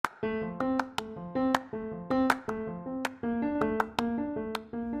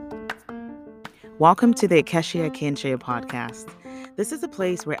Welcome to the Akeshi Akinche podcast. This is a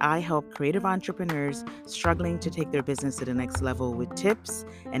place where I help creative entrepreneurs struggling to take their business to the next level with tips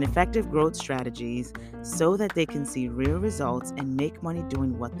and effective growth strategies so that they can see real results and make money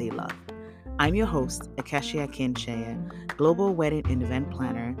doing what they love. I'm your host, Akeshi Akinche, global wedding and event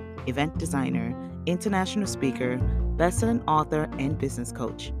planner, event designer, international speaker, best-selling author, and business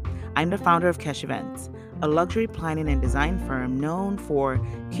coach. I'm the founder of Kesh Events, a luxury planning and design firm known for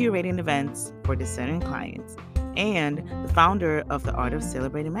curating events for discerning clients, and the founder of The Art of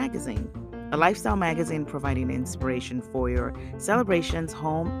Celebrating magazine, a lifestyle magazine providing inspiration for your celebrations,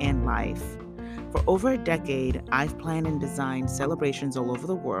 home, and life. For over a decade, I've planned and designed celebrations all over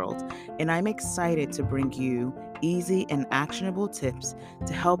the world, and I'm excited to bring you easy and actionable tips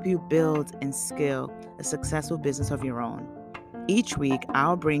to help you build and scale a successful business of your own. Each week,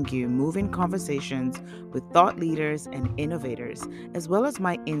 I'll bring you moving conversations with thought leaders and innovators, as well as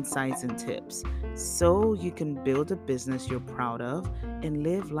my insights and tips, so you can build a business you're proud of and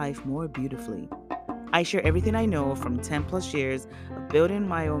live life more beautifully. I share everything I know from 10 plus years of building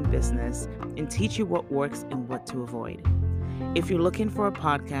my own business and teach you what works and what to avoid. If you're looking for a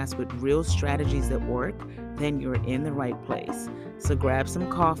podcast with real strategies that work, then you're in the right place. So grab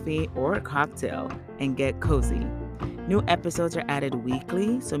some coffee or a cocktail and get cozy. New episodes are added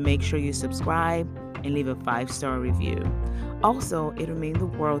weekly, so make sure you subscribe and leave a 5-star review. Also, it would mean the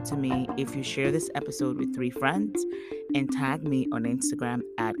world to me if you share this episode with 3 friends and tag me on Instagram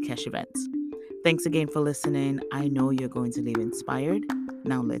at Kesh Events. Thanks again for listening. I know you're going to leave inspired.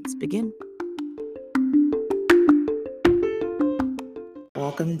 Now let's begin.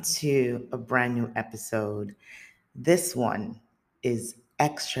 Welcome to a brand new episode. This one is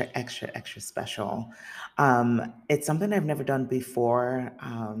extra special. It's something I've never done before,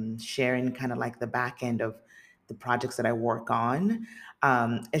 sharing kind of like the back end of the projects that I work on.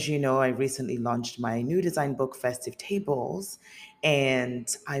 As you know, I recently launched my new design book, Festive Tables, and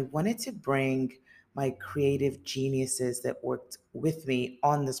I wanted to bring my creative geniuses that worked with me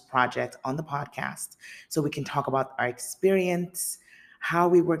on this project on the podcast so we can talk about our experience, how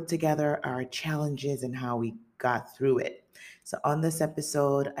we worked together, our challenges, and how we got through it. So on this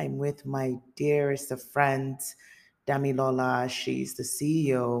episode, I'm with my dearest of friends, Dami Lola. She's the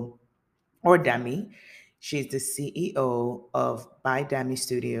CEO, or Dami. She's the CEO of By Dami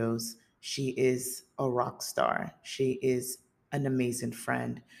Studios. She is a rock star. She is an amazing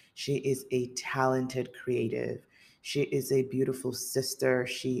friend. She is a talented creative. She is a beautiful sister.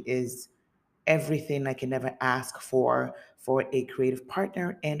 She is everything I can ever ask for a creative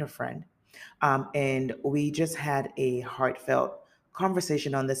partner and a friend. And we just had a heartfelt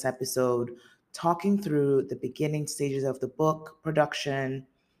conversation on this episode, talking through the beginning stages of the book production,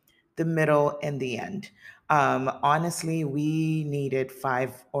 the middle, and the end. Honestly, we needed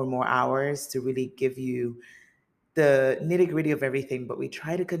 5 or more hours to really give you the nitty gritty of everything, but we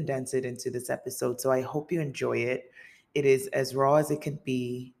try to condense it into this episode. So I hope you enjoy it. It is as raw as it can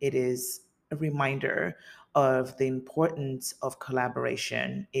be. It is a reminder of the importance of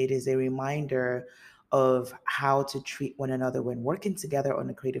collaboration. It is a reminder of how to treat one another when working together on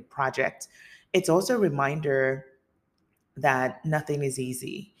a creative project. It's also a reminder that nothing is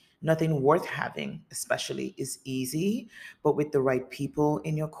easy. Nothing worth having, especially, is easy, but with the right people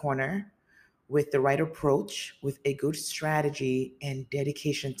in your corner, with the right approach, with a good strategy and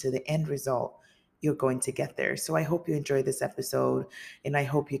dedication to the end result, you're going to get there. So I hope you enjoy this episode, and I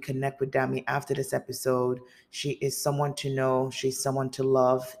hope you connect with Dami after this episode. She is someone to know, she's someone to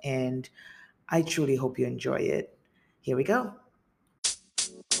love, and I truly hope you enjoy it. Here we go.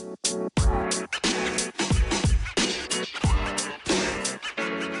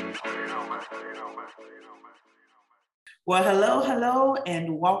 Well, hello,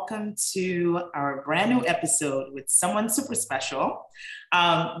 and welcome to our brand new episode with someone super special.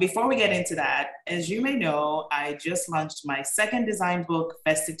 Before we get into that, as you may know, I just launched my second design book,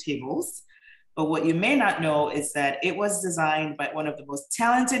 Festive Tables. But what you may not know is that it was designed by one of the most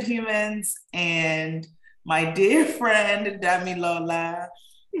talented humans and my dear friend, Dami Lola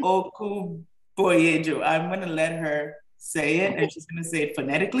Okuboyejo. I'm going to let her say it, and she's going to say it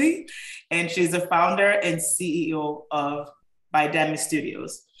phonetically. And she's a founder and CEO of By Dami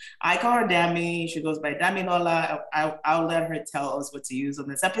Studios. I call her Dami. She goes by Dami Lola. I'll let her tell us what to use on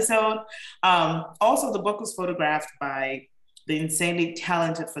this episode. Also, the book was photographed by the insanely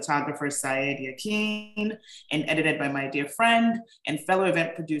talented photographer Syed Yakin and edited by my dear friend and fellow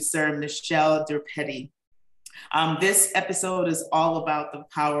event producer Michelle Durpetti. This episode is all about the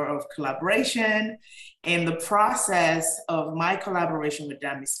power of collaboration and the process of my collaboration with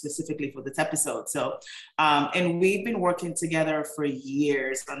Dami specifically for this episode. And we've been working together for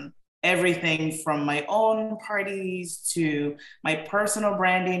years on everything from my own parties to my personal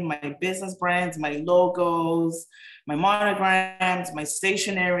branding, my business brands, my logos, my monograms, my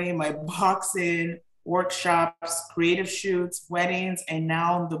stationery, my boxing, workshops, creative shoots, weddings, and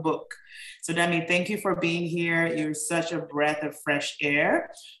now the book. So Dami, thank you for being here. You're such a breath of fresh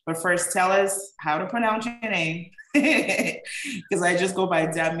air. But first, tell us how to pronounce your name. Because I just go by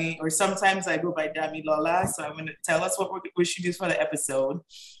Dami, or sometimes I go by Dami Lola. So I'm going to tell us what we should do for the episode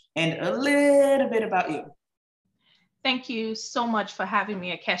and a little bit about you. Thank you so much for having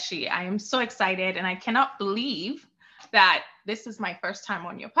me, Akeshi. I am so excited, and I cannot believe that this is my first time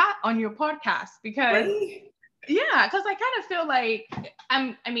on your podcast because Really? Yeah, because I kind of feel like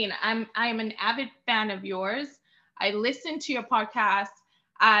I'm an avid fan of yours. I listen to your podcast.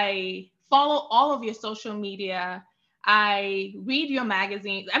 I follow all of your social media. I read your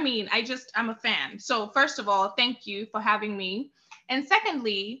magazines. I'm a fan. So first of all, thank you for having me. And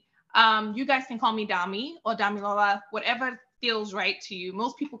secondly, you guys can call me Dami or Damilola, whatever feels right to you.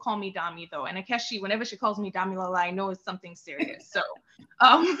 Most people call me Dami though. And Akeshi, whenever she calls me Damilola, I know it's something serious. So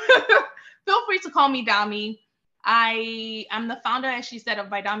feel free to call me Dami. I am the founder, as she said, of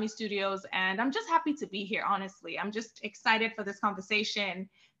By Dami Studios, and I'm just happy to be here, honestly. I'm just excited for this conversation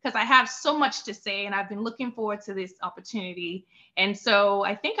because I have so much to say, and I've been looking forward to this opportunity. And so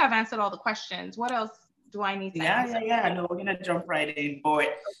I think I've answered all the questions. What else do I need to answer? Yeah. No, we're going to jump right in for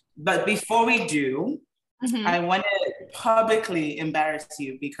it. But before we do, I want to publicly embarrass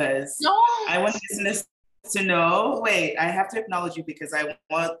you because I want listeners to know, I have to acknowledge you because I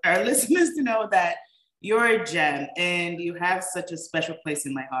want our listeners to know that you're a gem and you have such a special place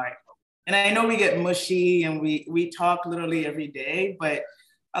in my heart. And I know we get mushy and we talk literally every day, but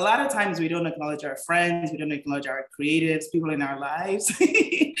a lot of times we don't acknowledge our friends, we don't acknowledge our creatives, people in our lives.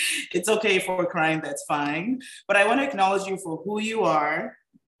 It's okay if we're crying, that's fine. But I want to acknowledge you for who you are,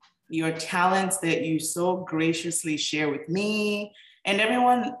 your talents that you so graciously share with me and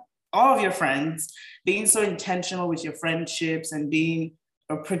everyone, all of your friends, being so intentional with your friendships and being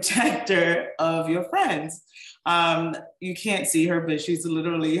a protector of your friends. You can't see her, but she's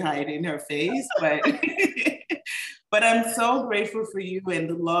literally hiding her face. But but I'm so grateful for you and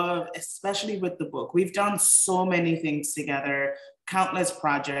the love, especially with the book. We've done so many things together, countless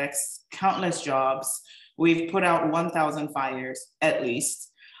projects, countless jobs. We've put out 1,000 fires at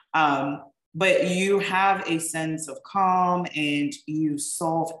least. But you have a sense of calm and you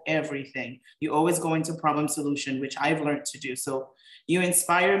solve everything. You always go into problem solution, which I've learned to do. So you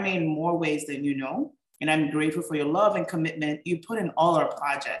inspire me in more ways than you know. And I'm grateful for your love and commitment you put in all our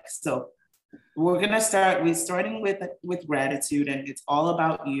projects. So we're starting with gratitude, and it's all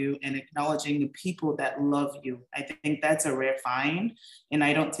about you and acknowledging the people that love you. I think that's a rare find, and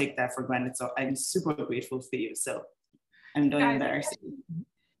I don't take that for granted. So I'm super grateful for you. So I'm doing embarrassing.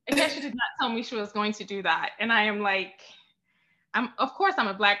 I guess she did not tell me she was going to do that. And I am like, of course I'm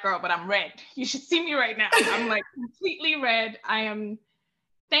a Black girl, but I'm red. You should see me right now. I'm like completely red.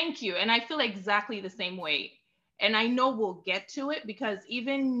 Thank you. And I feel exactly the same way. And I know we'll get to it because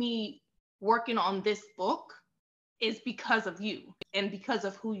even me working on this book is because of you and because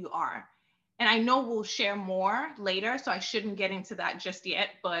of who you are. And I know we'll share more later, so I shouldn't get into that just yet,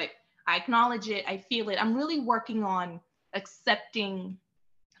 but I acknowledge it. I feel it. I'm really working on accepting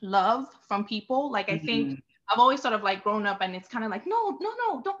love from people. Like, I think I've always sort of like grown up and it's kind of like, no,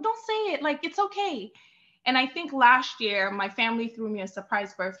 don't say it. Like, it's okay. And I think last year my family threw me a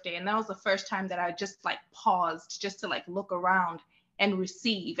surprise birthday. And that was the first time that I just like paused just to like look around and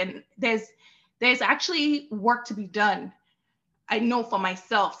receive. And there's actually work to be done, I know, for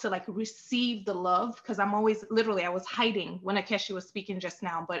myself to like receive the love, because I'm always I was hiding when Akeshi was speaking just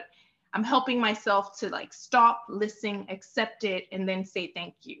now, but I'm helping myself to like stop, listen, accept it, and then say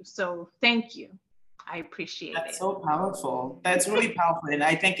thank you. So thank you. I appreciate it. That's so powerful. That's really powerful. And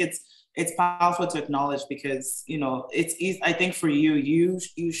I think it's powerful to acknowledge because, you know, it's easy. I think for you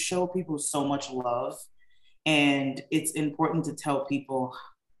show people so much love, and it's important to tell people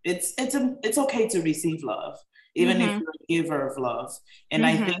it's okay to receive love, even if you're a giver of love. And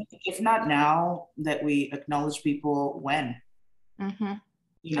I think if not now, that we acknowledge people when.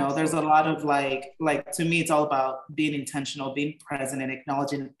 You know, there's a lot of like to me, it's all about being intentional, being present, and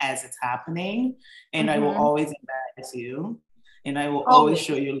acknowledging as it's happening. And I will always embarrass you, and I will always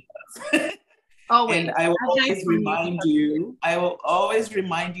show you love. Always. And I will always remind you. I will always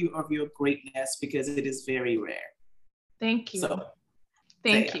remind you of your greatness because it is very rare. Thank you. So,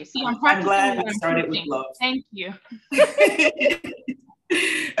 Thank you. See, I'm I'm practicing glad what we I'm started with preaching. love. Thank you.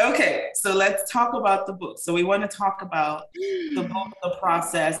 Okay, so let's talk about the book. So we want to talk about the book, the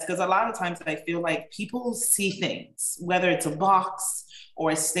process, because a lot of times I feel like people see things, whether it's a box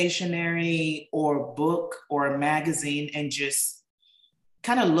or a stationery or a book or a magazine, and just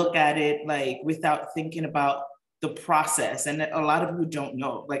kind of look at it like without thinking about the process. And a lot of people don't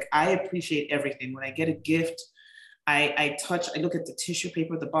know. Like, I appreciate everything. When I get a gift, I look at the tissue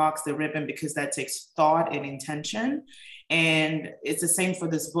paper, the box, the ribbon, because that takes thought and intention. And it's the same for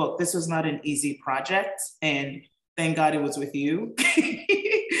this book. This was not an easy project. And thank God it was with you,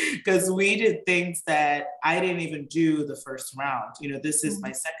 because we did things that I didn't even do the first round. You know, this is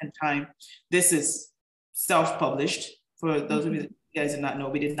my second time. This is self-published. For those of you guys did not know,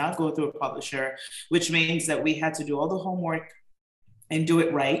 we did not go through a publisher, which means that we had to do all the homework and do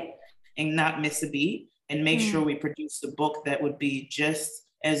it right and not miss a beat, and make sure we produce a book that would be just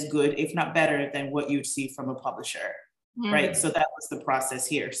as good, if not better, than what you'd see from a publisher, right? So that was the process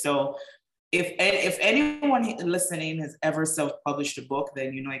here. So if anyone listening has ever self-published a book,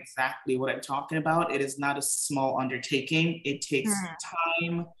 then you know exactly what I'm talking about. It is not a small undertaking. It takes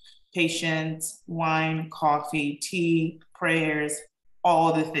time, patience, wine, coffee, tea, prayers,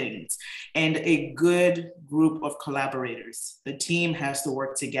 all the things, and a good group of collaborators. The team has to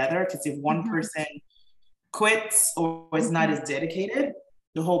work together, because if one person quits or is not as dedicated,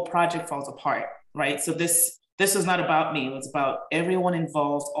 the whole project falls apart, right? So this was not about me. It was about everyone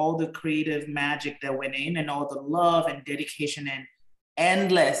involved, all the creative magic that went in, and all the love and dedication and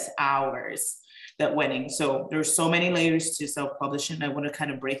endless hours that went in. So there's so many layers to self-publishing. I want to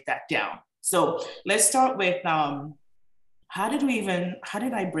kind of break that down. So let's start with how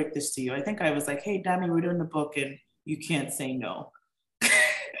did I break this to you? I think I was like, hey, Dami, we're doing the book and you can't say no.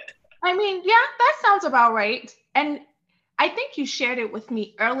 I mean, yeah, that sounds about right. And I think you shared it with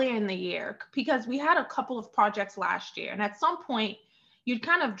me earlier in the year, because we had a couple of projects last year. And at some point, you'd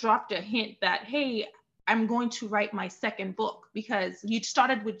kind of dropped a hint that, hey, I'm going to write my second book, because you'd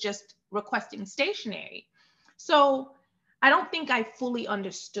started with just requesting stationery. So I don't think I fully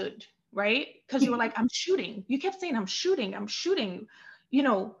understood, right? Because you were like, I'm shooting. You kept saying, I'm shooting. You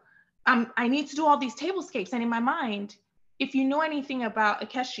know, I need to do all these tablescapes. And in my mind, if you know anything about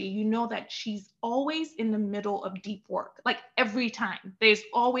Akeshi, you know that she's always in the middle of deep work. Like, every time, there's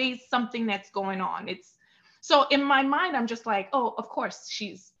always something that's going on. It's so in my mind, I'm just like, oh, of course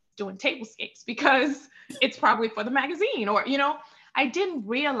she's doing tablescapes, because it's probably for the magazine, or, you know, I didn't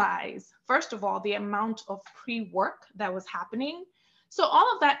realize, first of all, the amount of pre-work that was happening. So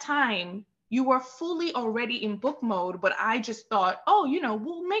all of that time, you were fully already in book mode, but I just thought, oh, you know,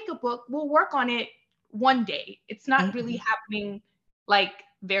 we'll make a book, we'll work on it one day. It's not really happening like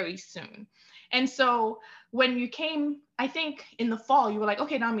very soon. And so when you came, I think in the fall, you were like,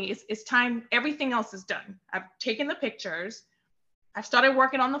 okay, Dami, it's time. Everything else is done. I've taken the pictures. I've started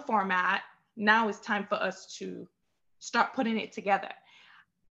working on the format. Now it's time for us to start putting it together.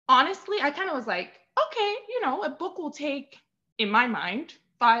 Honestly, I kind of was like, okay, you know, a book will take, in my mind,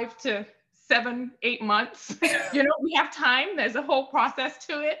 5 to 7, 8 months. You know, we have time. There's a whole process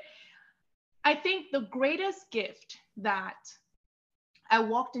to it. I think the greatest gift that I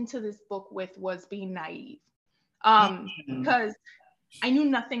walked into this book with was being naive, because I knew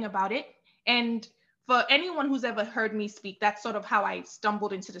nothing about it. And for anyone who's ever heard me speak, that's sort of how I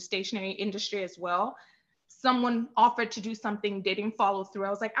stumbled into the stationery industry as well. Someone offered to do something, they didn't follow through.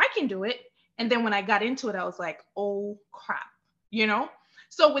 I was like, I can do it. And then when I got into it, I was like, oh crap, you know?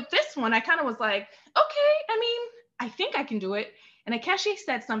 So with this one, I kind of was like, okay, I mean, I think I can do it. And Akeshi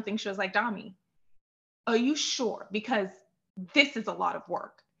said something. She was like, Dami, are you sure? Because this is a lot of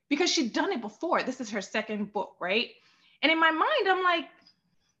work. Because she'd done it before. This is her second book, right? And in my mind, I'm like,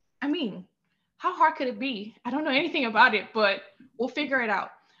 I mean, how hard could it be? I don't know anything about it, but we'll figure it out.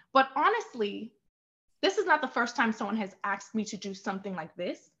 But honestly, this is not the first time someone has asked me to do something like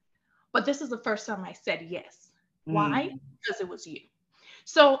this, but this is the first time I said yes. Why? Because it was you.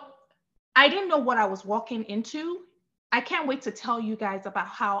 So I didn't know what I was walking into. I can't wait to tell you guys about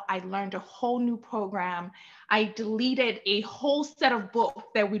how I learned a whole new program. I deleted a whole set of books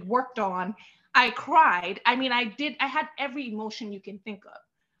that we'd worked on. I cried. I mean, I had every emotion you can think of.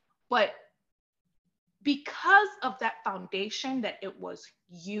 But because of that foundation that it was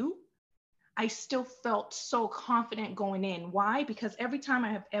you, I still felt so confident going in. Why? Because every time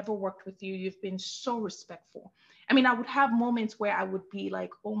I have ever worked with you, you've been so respectful. I mean, I would have moments where I would be like,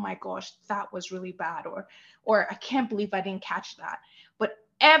 oh my gosh, that was really bad, or I can't believe I didn't catch that. But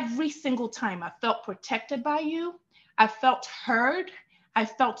every single time I felt protected by you, I felt heard, I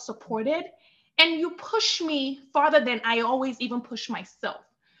felt supported. And you push me farther than I always even push myself.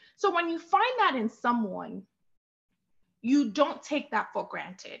 So when you find that in someone, you don't take that for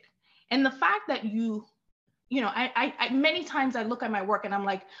granted. And the fact that I many times I look at my work and I'm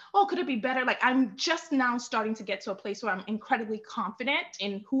like, oh, could it be better? Like I'm just now starting to get to a place where I'm incredibly confident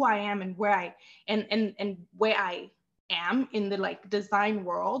in who I am and where I am in the like design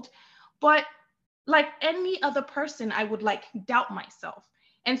world. But like any other person, I would like doubt myself.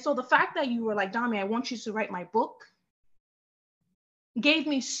 And so the fact that you were like, Dami, I want you to write my book gave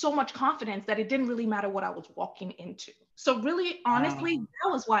me so much confidence that it didn't really matter what I was walking into. So really, honestly, Wow.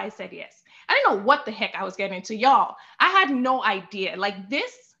 that was why I said yes. I didn't know what the heck I was getting into, y'all. I had no idea. Like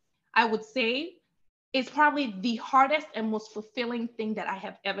this, I would say, is probably the hardest and most fulfilling thing that I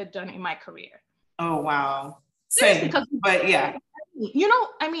have ever done in my career. Oh, wow. Seriously, Same. because But yeah,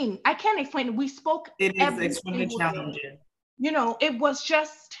 I mean, I can't explain it. We spoke it is every extremely single day. challenging. It was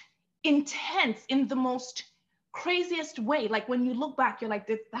just intense in the most craziest way. Like when you look back, you're like,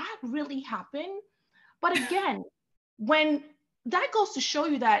 did that really happen? But again, when that goes to show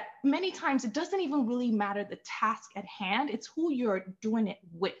you that many times it doesn't even really matter the task at hand, it's who you're doing it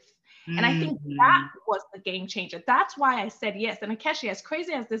with. And I think that Mhm. was the game changer. That's why I said yes. And Akeshi, as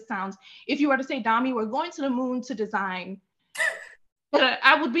crazy as this sounds, if you were to say, Dami, we're going to the moon to design,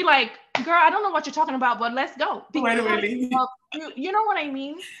 I would be like, girl, I don't know what you're talking about, but let's go. Because Literally. of you know what I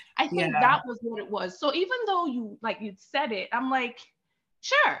mean? I think Yeah. that was what it was. So even though you'd said it, I'm like,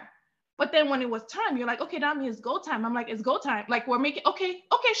 sure. But then when it was time, you're like, okay, Dami, it's go time. I'm like, it's go time. Like we're making okay,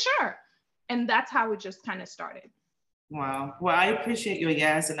 sure. And that's how it just kind of started. Wow. Well, I appreciate your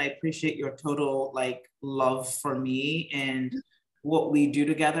yes, and I appreciate your total like love for me and what we do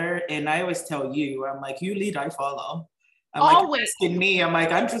together. And I always tell you, I'm like, you lead, I follow. I'm like, Always. you're asking me, I'm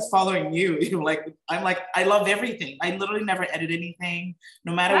like, I'm just following you. I'm like, I love everything. I literally never edit anything.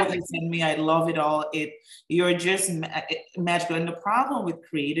 No matter what That's you send me, I love it all. You're just magical. And the problem with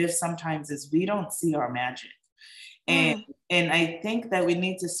creative sometimes is we don't see our magic. And mm, and I think that we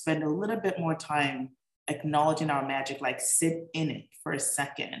need to spend a little bit more time acknowledging our magic, like sit in it for a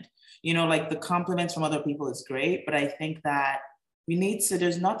second. Like the compliments from other people is great, but I think that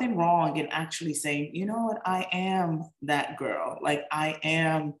there's nothing wrong in actually saying, you know what, I am that girl. Like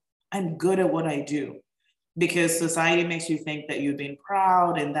I'm good at what I do. Because society makes you think that you're being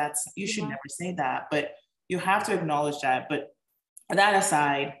proud, and you should yeah, never say that, but you have to acknowledge that. But that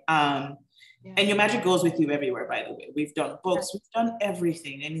aside, yeah, and your magic goes with you everywhere, by the way. We've done yeah. books, we've done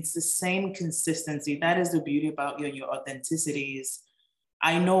everything, and it's the same consistency. That is the beauty about you and your authenticities.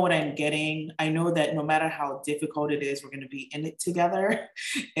 I know what I'm getting. I know that no matter how difficult it is, we're going to be in it together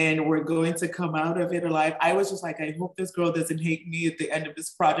and we're going to come out of it alive. I was just like, I hope this girl doesn't hate me at the end of this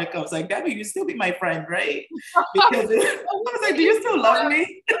project. I was like, Debbie, you still be my friend, right? Because I was like, do you still love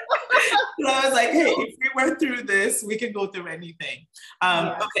me? So I was like, hey, if we went through this, we can go through anything.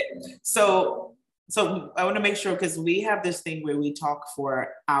 Yeah. Okay, so I want to make sure, because we have this thing where we talk for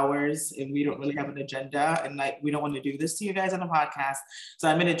hours and we don't really have an agenda, and like we don't want to do this to you guys on the podcast. So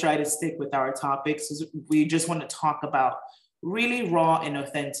I'm going to try to stick with our topics. We just want to talk about really raw and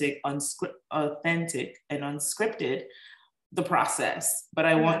authentic, authentic and unscripted the process. But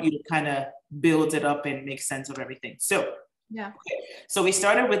I want you to kind of build it up and make sense of everything. Yeah. So we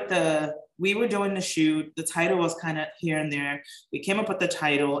started with we were doing the shoot. The title was kind of here and there. We came up with the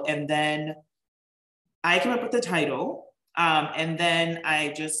title, and then I came up with the title. And then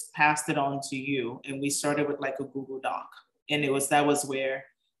I just passed it on to you. And we started with like a Google Doc. And that was where,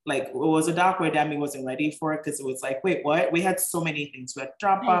 like, it was a doc where Dami wasn't ready for it, because it was like, wait, what? We had so many things. We had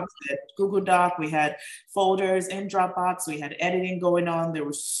Dropbox, we had Google Doc, we had folders in Dropbox, we had editing going on. There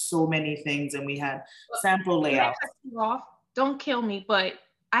were so many things, and we had sample layouts. Don't kill me, but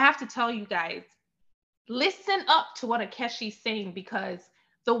I have to tell you guys, listen up to what Akeshi's saying, because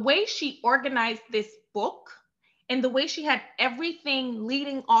the way she organized this book and the way she had everything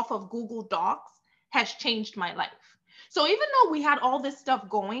leading off of Google Docs has changed my life. So even though we had all this stuff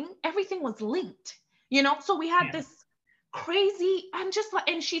going, everything was linked, So we had Yeah. this crazy, I'm just like,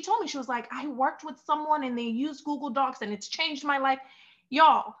 and she told me, she was like, I worked with someone and they used Google Docs and it's changed my life.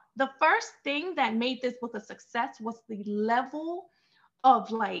 Y'all, the first thing that made this book a success was the level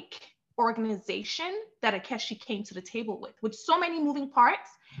of like organization that Akeshi came to the table with so many moving parts.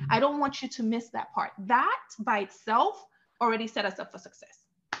 I don't want you to miss that part. That by itself already set us up for success.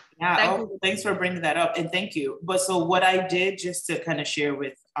 Yeah. Oh, thanks for bringing that up, and thank you. But so what I did, just to kind of share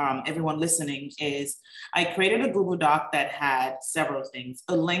with everyone listening, is I created a Google Doc that had several things,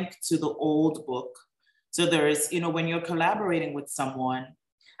 a link to the old book. So there's, when you're collaborating with someone,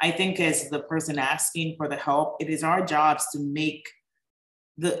 I think as the person asking for the help, it is our jobs to make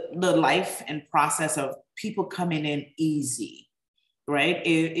the life and process of people coming in easy, right?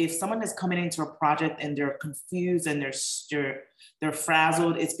 If someone is coming into a project and they're confused and they're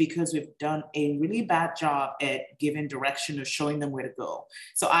frazzled, it's because we've done a really bad job at giving direction or showing them where to go.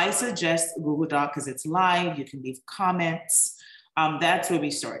 So I suggest Google Doc because it's live. You can leave comments. That's where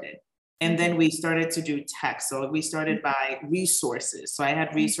we started. And then we started to do text. So we started by resources. So I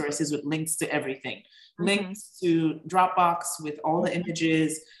had resources with links to everything, links to Dropbox with all the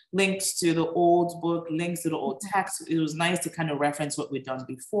images, links to the old book, links to the old text. It was nice to kind of reference what we'd done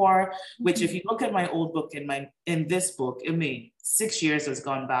before, which if you look at my old book in this book, I mean, 6 years has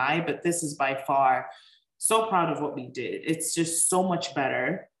gone by, but this is by far so proud of what we did. It's just so much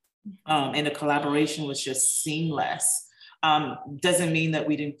better. And the collaboration was just seamless. Doesn't mean that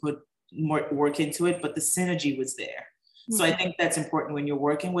we didn't put more work into it, but the synergy was there. So I think that's important when you're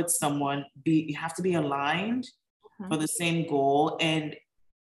working with someone, you have to be aligned for the same goal. And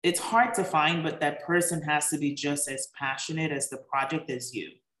it's hard to find, but that person has to be just as passionate as the project as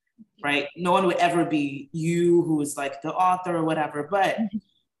you, right? No one would ever be you who is like the author or whatever, but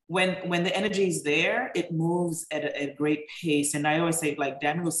when the energy is there, it moves at a great pace. And I always say, like,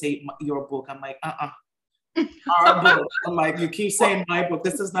 Dami will say your book. I'm like, our book. I'm like, you keep saying my book.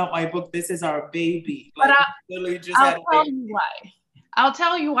 This is not my book. This is our baby. Like, I'll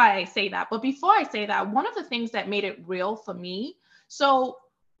tell you why I say that. But before I say that, one of the things that made it real for me. So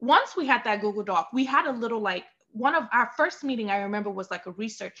once we had that Google Doc, we had a little, like, one of our first meeting I remember was like a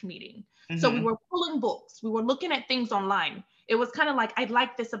research meeting. So we were pulling books. We were looking at things online. It was kind of like, I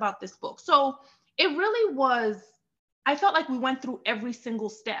like this about this book. So it really was, I felt like we went through every single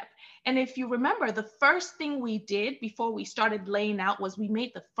step. And if you remember, the first thing we did before we started laying out was we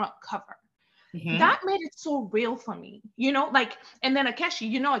made the front cover. That made it so real for me, you know, like, and then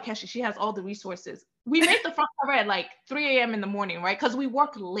Akeshi, she has all the resources. We made the front cover at like 3 a.m. in the morning, right? Because we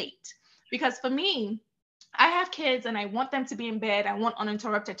work late. Because for me, I have kids and I want them to be in bed. I want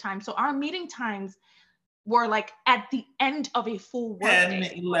uninterrupted time. So our meeting times were like at the end of a full work 10,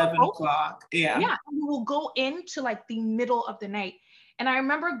 day. 11 o'clock. Yeah. Yeah. And we will go into like the middle of the night. And I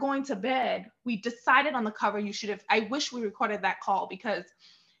remember going to bed, we decided on the cover, I wish we recorded that call because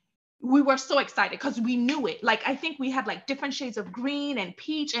we were so excited because we knew it. Like, I think we had like different shades of green and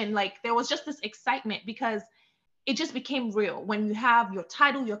peach. And like, there was just this excitement because it just became real when you have your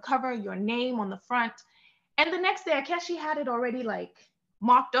title, your cover, your name on the front. And the next day, Akeshi had it already like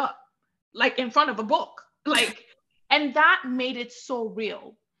mocked up, like in front of a book. Like, and that made it so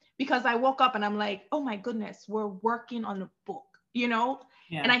real because I woke up and I'm like, oh my goodness, we're working on a book, you know?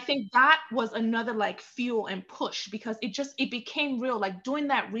 Yeah. And I think that was another like fuel and push because it became real, like doing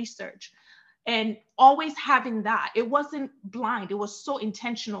that research and always having that. It wasn't blind. It was so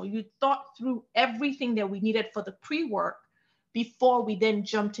intentional. You thought through everything that we needed for the pre-work before we then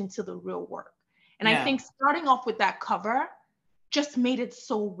jumped into the real work. And I think starting off with that cover just made it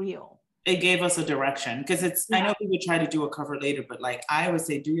so real. It gave us a direction because I know people try to do a cover later, but like I always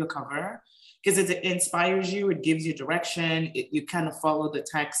say, do your cover because it inspires you. It gives you direction. You kind of follow the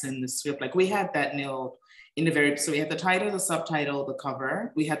text and the script. Like we had that nailed in the so we had the title, the subtitle, the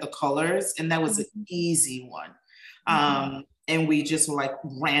cover, we had the colors, and that was an easy one. And we just like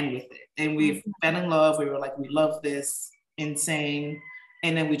ran with it and we fell in love. We were like, we love this, insane.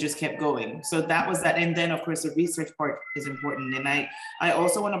 And then we just kept going. So that was that. And then of course the research part is important. And I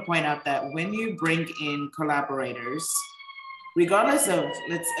also want to point out that when you bring in collaborators, regardless of,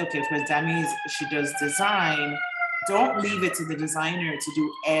 for Dami, she does design, don't leave it to the designer to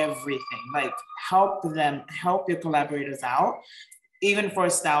do everything. Like help your collaborators out. Even for a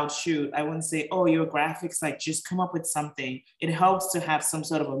styled shoot, I wouldn't say, oh, your graphics, like just come up with something. It helps to have some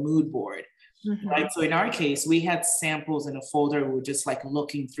sort of a mood board. Right. So in our case, we had samples in a folder. We were just like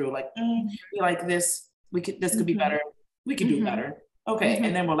looking through, like, we like this. This could be better. We could do better. Okay.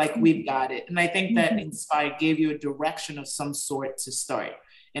 And then we're like, we've got it. And I think that gave you a direction of some sort to start.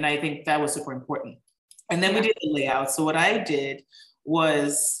 And I think that was super important. And then we did the layout. So what I did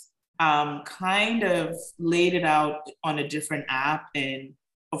was kind of laid it out on a different app. And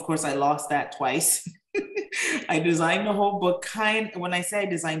of course, I lost that twice. I designed the whole book. When I say I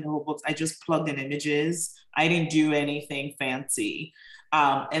designed the whole book, I just plugged in images. I didn't do anything fancy.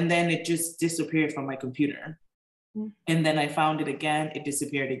 And then it just disappeared from my computer. And then I found it again. It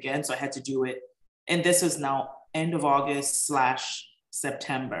disappeared again. So I had to do it. And this is now end of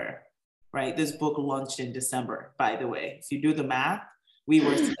August/September, right? This book launched in December, by the way. If you do the math, we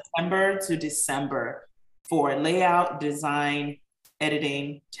were September to December for layout, design,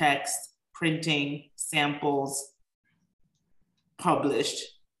 editing, text, printing, samples,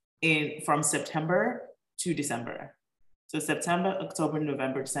 published from September to December. So September, October,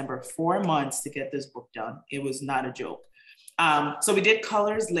 November, December, 4 months to get this book done. It was not a joke. So we did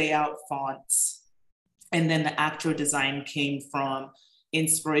colors, layout, fonts, and then the actual design came from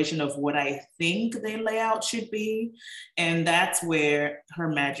inspiration of what I think the layout should be. And that's where her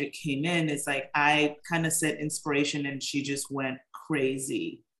magic came in. It's like I kind of set inspiration and she just went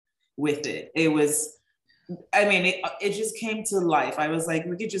crazy with it. It was, I mean, it just came to life. I was like,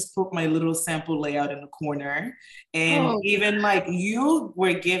 we could just put my little sample layout in the corner. And even like you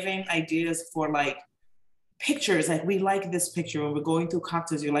were giving ideas for like pictures, like we like this picture when we're going through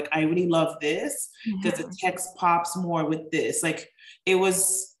cocktails. You're like, I really love this because the text pops more with this. Like it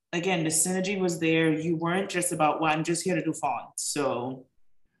was, again, the synergy was there. You weren't just about, well, I'm just here to do fonts. So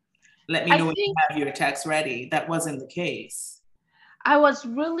let me know when you have your text ready. That wasn't the case. I was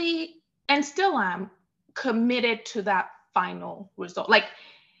really, and still am, committed to that final result. Like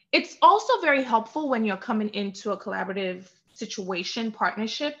it's also very helpful when you're coming into a collaborative situation,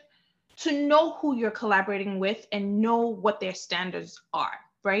 partnership, to know who you're collaborating with and know what their standards are,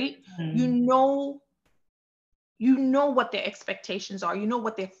 right? You know what their expectations are. You know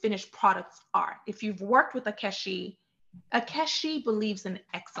what their finished products are. If you've worked with Akeshi believes in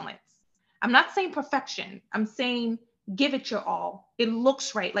excellence. I'm not saying perfection. I'm saying give it your all. It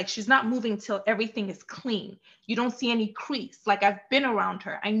looks right. Like she's not moving till everything is clean. You don't see any crease. Like I've been around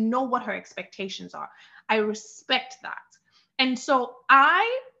her. I know what her expectations are. I respect that. And so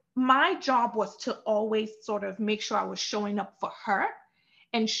my job was to always sort of make sure I was showing up for her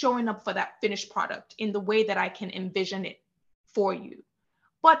and showing up for that finished product in the way that I can envision it for you.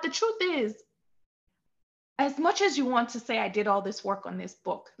 But the truth is, as much as you want to say I did all this work on this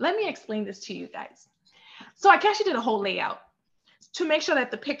book, let me explain this to you guys. So I actually did a whole layout to make sure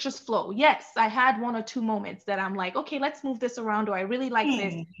that the pictures flow. Yes, I had one or two moments that I'm like, okay, let's move this around, or I really like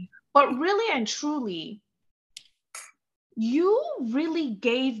this. But really and truly, you really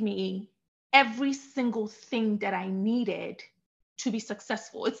gave me every single thing that I needed to be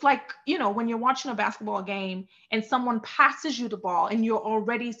successful. It's like, you know, when you're watching a basketball game and someone passes you the ball and you're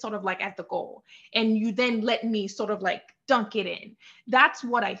already sort of like at the goal and you then let me sort of like dunk it in. That's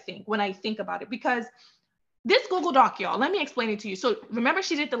what I think when I think about it, because this Google Doc, y'all, let me explain it to you. So remember,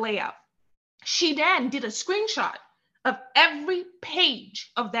 she did the layout. She then did a screenshot of every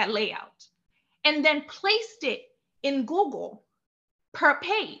page of that layout and then placed it in Google per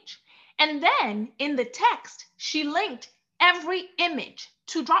page. And then in the text, she linked every image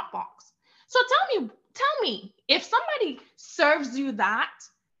to Dropbox. So tell me, if somebody serves you that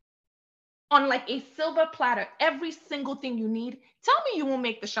on like a silver platter, every single thing you need, tell me you won't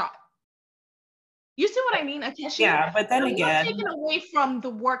make the shot. You see what I mean, Akeshi? Yeah, but then again, I'm not taking away from the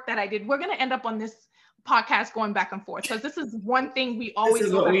work that I did. We're going to end up on this podcast going back and forth because this is one thing we always this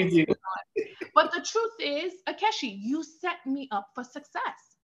is what we do. But the truth is, Akeshi, you set me up for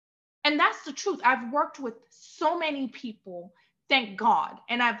success. And that's the truth. I've worked with so many people, thank God,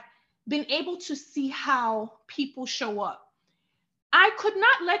 and I've been able to see how people show up. I could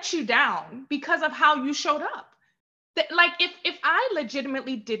not let you down because of how you showed up. Like if I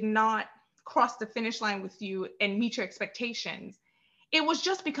legitimately did not cross the finish line with you and meet your expectations, it was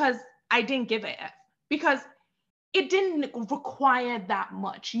just because I didn't give a F, because it didn't require that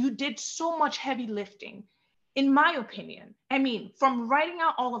much. You did so much heavy lifting, in my opinion. I mean, from writing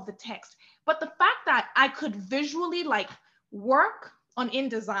out all of the text, but the fact that I could visually like work on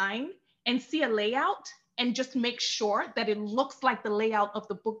InDesign and see a layout and just make sure that it looks like the layout of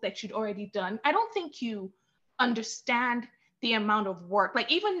the book that you'd already done. I don't think you understand the amount of work.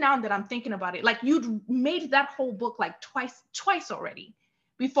 Like even now that I'm thinking about it, like you'd made that whole book like twice already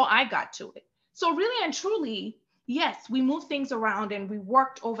before I got to it. So really and truly, yes, we moved things around and we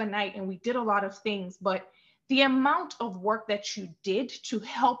worked overnight and we did a lot of things, but the amount of work that you did to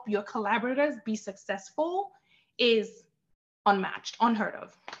help your collaborators be successful is unmatched, unheard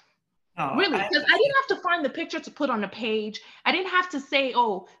of. Oh, really, because I didn't have to find the picture to put on the page. I didn't have to say,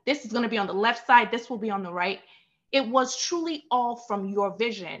 oh, this is going to be on the left side, this will be on the right. It was truly all from your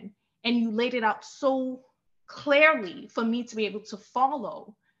vision, and you laid it out so clearly for me to be able to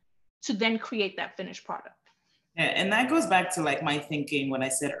follow, to then create that finished product. Yeah, and that goes back to like my thinking when I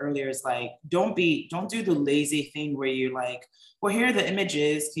said earlier, is like, don't do the lazy thing where you're like, well, here are the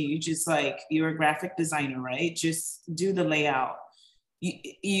images. Can you just like, you're a graphic designer, right? Just do the layout.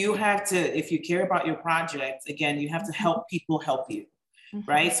 You have to, if you care about your project, again, you have to help people help you,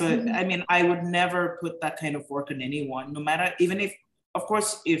 right? So, I mean, I would never put that kind of work on anyone, no matter, even if, of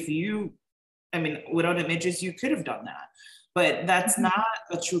course, if you, I mean, without images, you could have done that. But that's not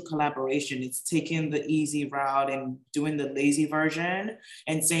a true collaboration. It's taking the easy route and doing the lazy version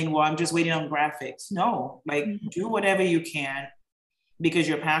and saying, well, I'm just waiting on graphics. No, like do whatever you can because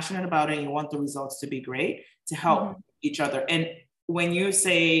you're passionate about it and you want the results to be great to help each other. And when you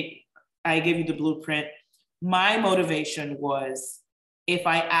say, I give you the blueprint, my motivation was if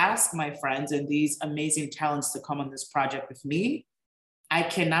I ask my friends and these amazing talents to come on this project with me, I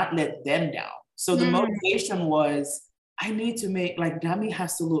cannot let them down. So the motivation was, I need to make, like, Dami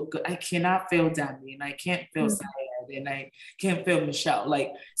has to look good. I cannot fail Dami, and I can't fail Syed, and I can't fail Michelle.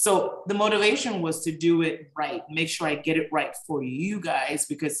 Like, so the motivation was to do it right, make sure I get it right for you guys,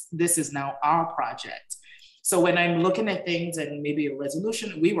 because this is now our project. So when I'm looking at things and maybe a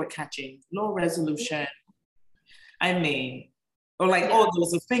resolution, we were catching low resolution. I mean, or like, oh, there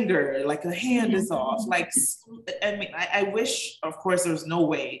was a finger, like a hand is off. Like, I mean, I wish, of course, there's no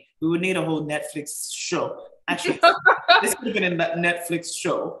way we would need a whole Netflix show. Actually, this could have been a Netflix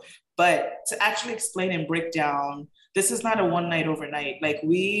show, but to actually explain and break down, this is not a one night overnight. Like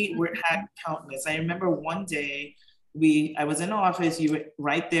had countless. I remember one day I was in the office, you were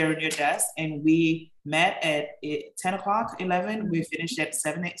right there in your desk, and we met at 10 o'clock, 11. We finished at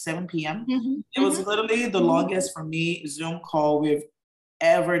 7 p.m. It was literally the longest for me Zoom call we've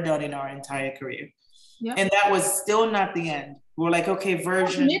ever done in our entire career. Yep. And that was still not the end. We're like, okay,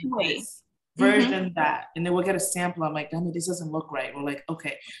 version this, version that. And then we'll get a sample. I'm like, Dami, this doesn't look right. We're like,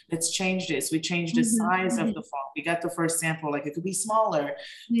 okay, let's change this. We changed the size of the font. We got the first sample, like it could be smaller.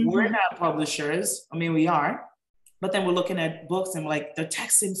 We're not publishers. I mean, we are. But then we're looking at books and we're like, the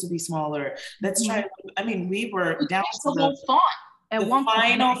text seems to be smaller. Let's try. I mean, we were down to the font. At the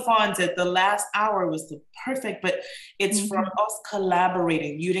final font at the last hour was the perfect, but it's from us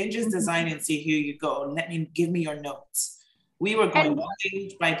collaborating. You didn't just design and say, here you go. Give me your notes. We were going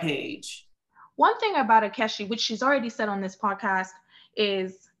page by page. One thing about Akeshi, which she's already said on this podcast,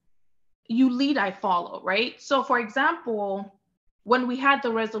 is you lead, I follow, right? So for example, when we had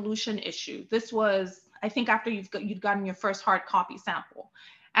the resolution issue, this was, I think after you'd gotten your first hard copy sample.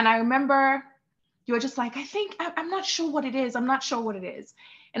 And I remember you were just like, I'm not sure what it is. I'm not sure what it is.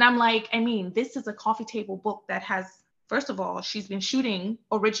 And I'm like, I mean, this is a coffee table book that has, first of all, she's been shooting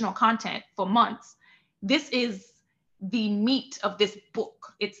original content for months. This is the meat of this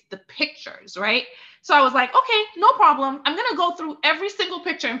book. It's the pictures, right? So I was like, okay, no problem. I'm going to go through every single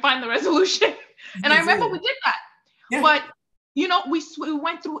picture and find the resolution. And I remember we did that. Yeah. But you know, we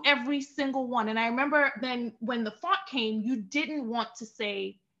went through every single one. And I remember then when the font came, you didn't want to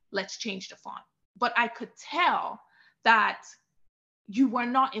say, let's change the font. But I could tell that you were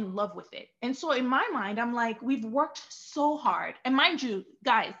not in love with it. And so in my mind, I'm like, we've worked so hard. And mind you,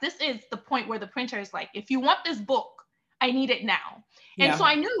 guys, this is the point where the printer is like, if you want this book, I need it now. Yeah. And so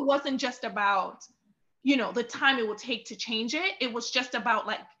I knew it wasn't just about, you know, the time it would take to change it. It was just about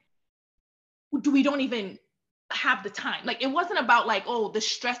like, we don't even have the time. Like, it wasn't about like, oh, the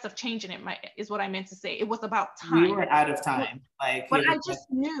stress of changing it is what I meant to say. It was about time. We were out of time. But I just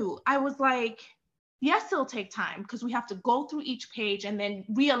knew, I was like, yes, it'll take time because we have to go through each page and then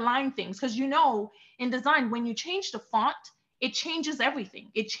realign things. Because, you know, in design, when you change the font, it changes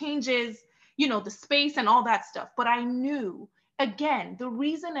everything. It changes, you know, the space and all that stuff. But I knew, again, the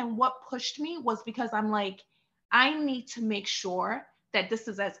reason and what pushed me was because I'm like, I need to make sure that this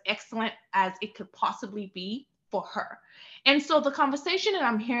is as excellent as it could possibly be for her. And so the conversation that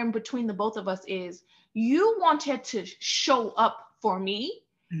I'm hearing between the both of us is, you wanted to show up for me,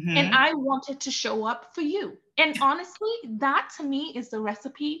 and I wanted to show up for you. And honestly, that to me is the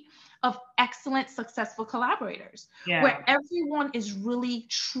recipe of excellent, successful collaborators, where everyone is really,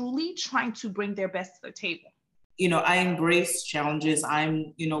 truly trying to bring their best to the table. You know, I embrace challenges.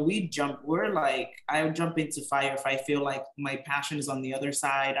 You know, I jump into fire if I feel like my passion is on the other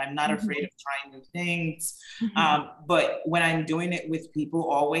side. I'm not afraid of trying new things. But when I'm doing it with people,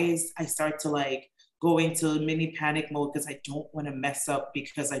 always, I start to like go into mini panic mode because I don't want to mess up,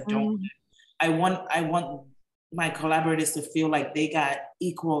 because I want my collaborators to feel like they got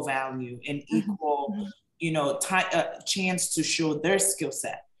equal value and equal, you know, chance to show their skill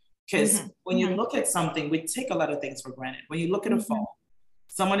set. Because when you look at something, we take a lot of things for granted. When you look at a phone,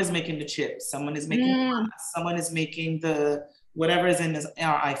 someone is making the chips, someone is making the glass, someone is making the whatever is in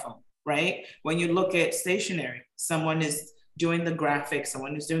our iPhone, right? When you look at stationery, someone is doing the graphics,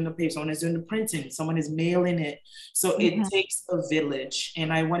 someone is doing the paper, someone is doing the printing, someone is mailing it. So it takes a village.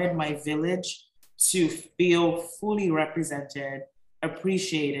 And I wanted my village to feel fully represented,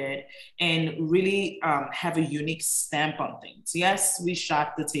 appreciated, and really have a unique stamp on things. Yes, we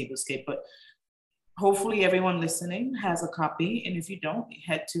shot the tablescape, but hopefully everyone listening has a copy. And if you don't,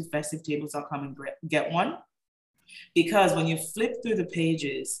 head to festivetables.com and get one. Because when you flip through the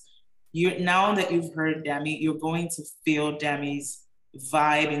pages, you're now that you've heard Dami, you're going to feel Dami's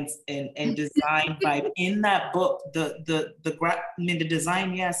vibe and design vibe in that book. The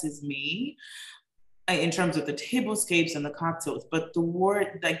design, yes, is me in terms of the tablescapes and the cocktails, but the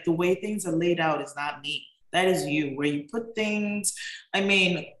word, like the way things are laid out, is not me. That is you, where you put things. I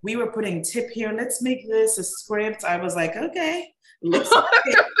mean, we were putting tip here. Let's make this a script. I was like, okay, looks like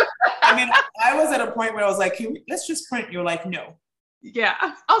it. I mean, I was at a point where I was like, let's just print. You're like, no. Yeah.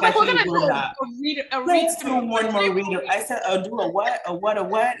 I was like, we're going to do a read. Let's do one more reader. I said, do a what? A what? A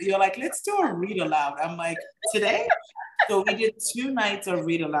what? You're like, let's do a read aloud. I'm like, today? So we did 2 nights of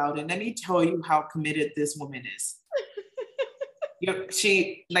read aloud. And let me tell you how committed this woman is.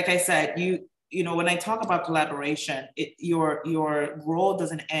 She, like I said, you know, when I talk about collaboration, your role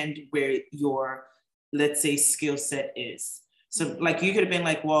doesn't end where your, let's say, skill set is. So like you could have been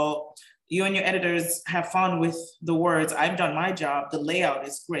like, well, you and your editors have fun with the words. I've done my job. The layout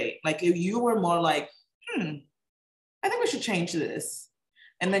is great. Like if you were more like, I think we should change this.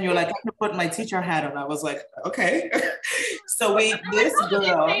 And then you're like, I'm gonna put my teacher hat on. I was like, okay. So this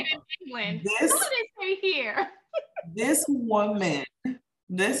woman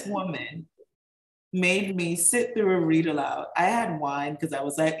made me sit through a read aloud. I had wine because I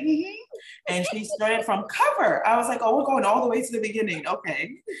was like, and she started from cover. I was like, oh, we're going all the way to the beginning.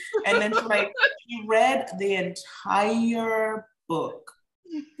 Okay. And then she read the entire book,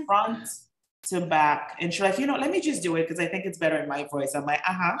 front to back. And she's like, you know, let me just do it because I think it's better in my voice. I'm like,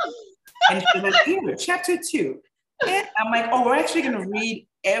 And she's like, here, chapter 2. And I'm like, oh, we're actually gonna read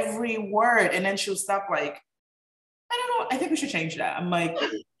every word. And then she'll stop like, I don't know, I think we should change that. I'm like,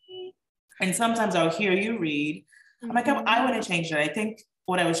 and sometimes I'll hear you read. I'm like, I want to change that. I think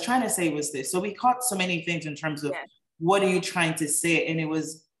what I was trying to say was this. So we caught so many things in terms of what are you trying to say? And it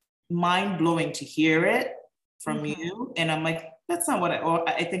was mind blowing to hear it from you. And I'm like, that's not what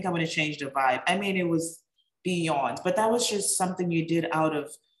I think I want to change the vibe. I mean, it was beyond, but that was just something you did out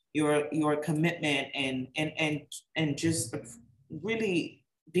of your commitment and just really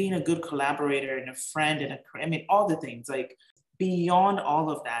being a good collaborator and a friend and I mean, all the things. Like beyond all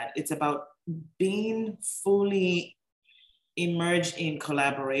of that, it's about being fully immersed in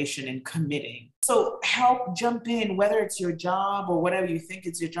collaboration and committing. So help jump in, whether it's your job or whatever you think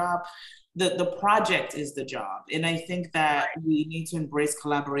it's your job, the project is the job. And I think that we need to embrace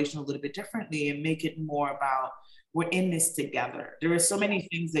collaboration a little bit differently and make it more about we're in this together. There are so many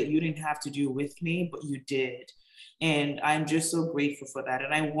things that you didn't have to do with me, but you did. And I'm just so grateful for that.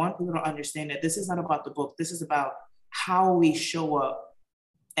 And I want people to understand that this is not about the book. This is about how we show up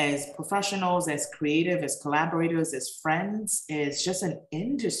as professionals, as creative, as collaborators, as friends, as just an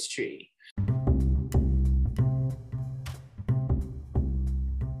industry.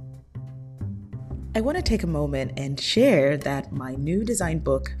 I want to take a moment and share that my new design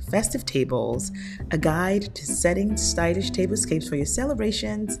book, Festive Tables, a guide to setting stylish tablescapes for your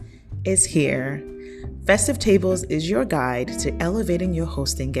celebrations, is here. Festive Tables is your guide to elevating your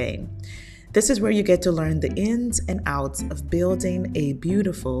hosting game. This is where you get to learn the ins and outs of building a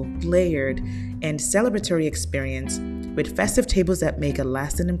beautiful, layered, and celebratory experience with festive tables that make a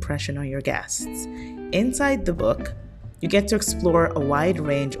lasting impression on your guests. Inside the book, you get to explore a wide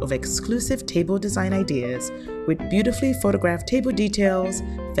range of exclusive table design ideas with beautifully photographed table details,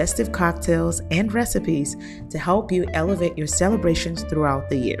 festive cocktails, and recipes to help you elevate your celebrations throughout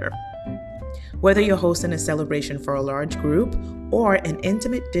the year. Whether you're hosting a celebration for a large group or an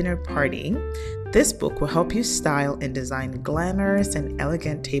intimate dinner party, this book will help you style and design glamorous and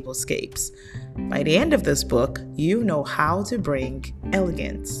elegant tablescapes. By the end of this book, you know how to bring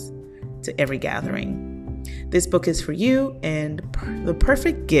elegance to every gathering. This book is for you and the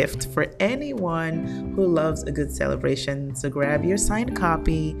perfect gift for anyone who loves a good celebration. So grab your signed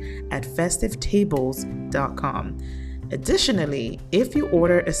copy at festivetables.com. Additionally, if you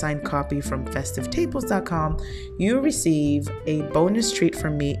order a signed copy from festivetables.com, you receive a bonus treat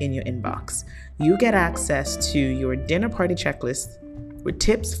from me in your inbox. You get access to your dinner party checklist with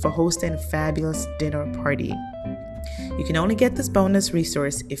tips for hosting a fabulous dinner party. You can only get this bonus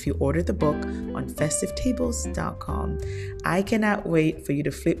resource if you order the book on festivetables.com. I cannot wait for you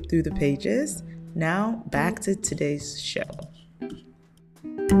to flip through the pages. Now, back to today's show.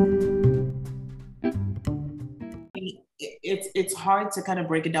 It's hard to kind of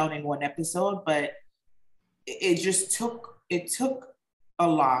break it down in one episode, but it took a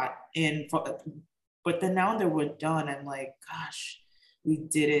lot. But then now that we're done, I'm like, gosh, we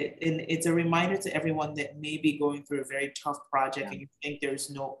did it. And it's a reminder to everyone that may be going through a very tough project and you think there's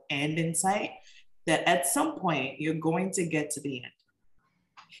no end in sight, that at some point you're going to get to the end.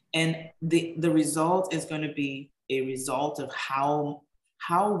 And the result is going to be a result of how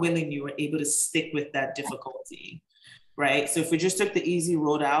willing you were able to stick with that difficulty, right? So if we just took the easy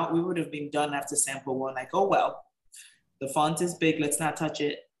road out, we would have been done after sample one, like, oh, well, the font is big, let's not touch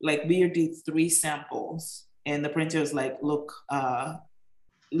it. Like, we did 3 samples and the printer was like, look,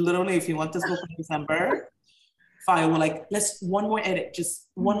 literally, if you want this book in December, fine. We're like, let's one more edit, just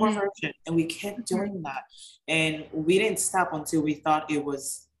one more version. And we kept doing that. And we didn't stop until we thought it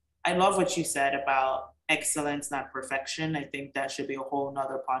was, I love what you said about excellence, not perfection. I think that should be a whole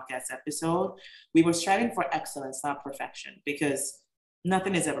nother podcast episode. We were striving for excellence, not perfection, because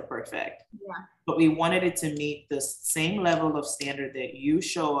nothing is ever perfect. Yeah. But we wanted it to meet the same level of standard that you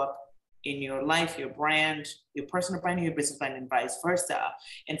show up in your life, your brand, your personal brand, your business brand, and vice versa,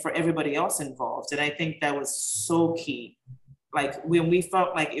 and for everybody else involved. And I think that was so key. Like, when we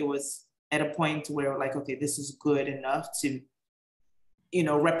felt like it was at a point where, like, okay, this is good enough to, you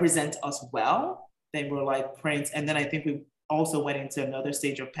know, represent us well, then we're like, print. And then I think we also went into another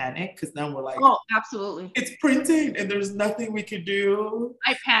stage of panic, because then we're like, oh, absolutely, it's printing and there's nothing we could do.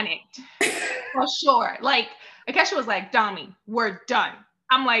 I panicked for sure. Like, I guess she was like, Dami, we're done.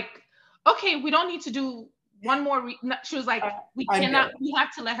 I'm like, okay, we don't need to do one more. She was like, we cannot, we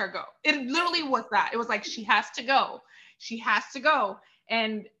have to let her go. It literally was that. It was like, she has to go. She has to go.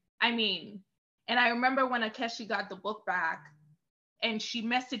 And I mean, and I remember when Akeshi got the book back and she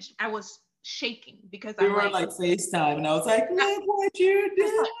messaged, I was shaking because we were like FaceTime and I was like, look what you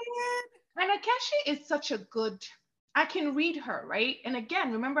did. And Akeshi is such a good, I can read her, right? And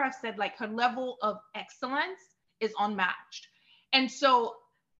again, remember I said like her level of excellence is unmatched. And so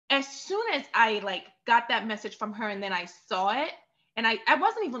as soon as I like got that message from her and then I saw it, and I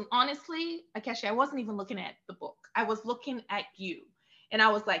wasn't even, honestly, Akeshi, I wasn't even looking at the book. I was looking at you. And I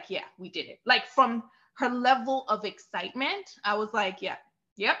was like, yeah, we did it. Like, from her level of excitement, I was like, yeah,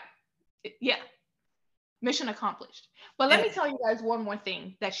 yep, yeah, mission accomplished. But let me tell you guys one more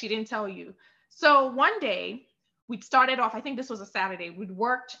thing that she didn't tell you. So one day we started off, I think this was a Saturday, we'd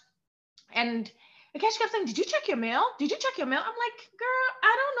worked, and Akeshi kept saying, did you check your mail? Did you check your mail? I'm like, girl,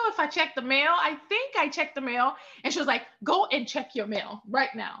 I don't know if I checked the mail. I think I checked the mail. And she was like, go and check your mail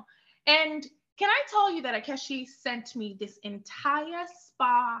right now. And can I tell you that Akeshi sent me this entire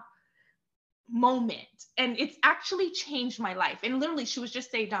spa moment, and it's actually changed my life. And literally, she was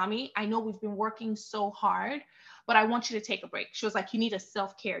just saying, Dami, I know we've been working so hard, but I want you to take a break. She was like, you need a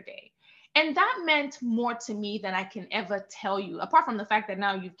self-care day. And that meant more to me than I can ever tell you, apart from the fact that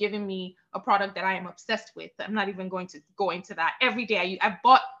now you've given me a product that I am obsessed with. I'm not even going to go into that. Every day I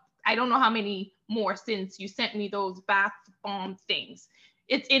bought, I don't know how many more since you sent me those bath bomb things.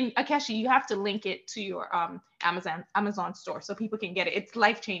 It's in Akeshi. You have to link it to your Amazon store so people can get it. It's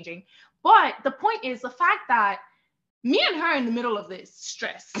life-changing. But the point is the fact that me and her in the middle of this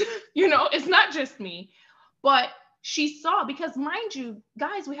stress, you know, it's not just me, but she saw, because mind you,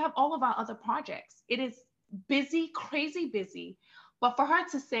 guys, we have all of our other projects. It is busy, crazy busy. But for her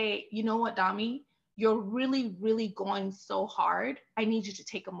to say, you know what, Dami, you're really, really going so hard. I need you to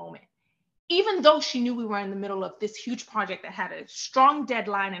take a moment. Even though she knew we were in the middle of this huge project that had a strong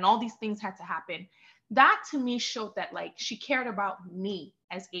deadline and all these things had to happen, that to me showed that like she cared about me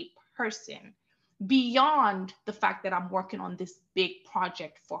as a person beyond the fact that I'm working on this big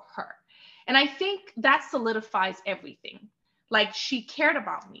project for her. And I think that solidifies everything. Like, she cared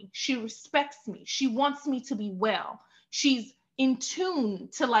about me. She respects me. She wants me to be well. She's in tune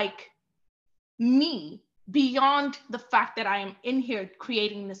to like me beyond the fact that I am in here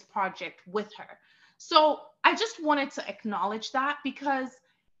creating this project with her. So I just wanted to acknowledge that, because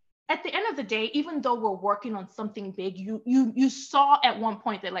at the end of the day, even though we're working on something big, you saw at one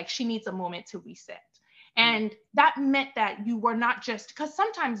point that like she needs a moment to reset. And that meant that you were not just, because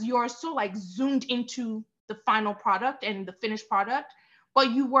sometimes you're so like zoomed into the final product and the finished product, but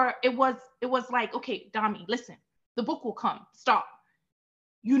it was like, okay, Dami, listen, the book will come, stop.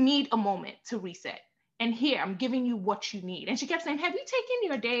 You need a moment to reset. And here, I'm giving you what you need. And she kept saying, have you taken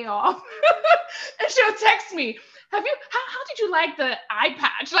your day off? And she'll text me, how did you like the eye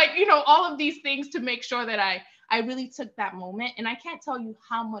patch? Like, you know, all of these things to make sure that I really took that moment. And I can't tell you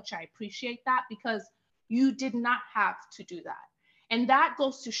how much I appreciate that, because you did not have to do that. And that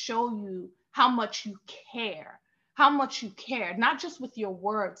goes to show you how much you care, not just with your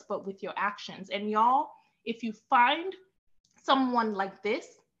words, but with your actions. And y'all, if you find someone like this,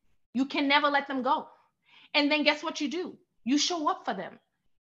 you can never let them go. And then guess what you do? You show up for them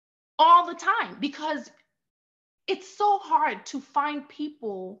all the time, because it's so hard to find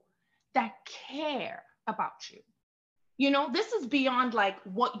people that care about you. You know, this is beyond like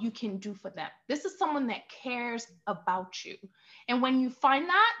what you can do for them. This is someone that cares about you. And when you find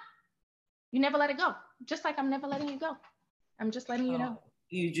that, you never let it go. just like I'm never letting you go. I'm just letting you know.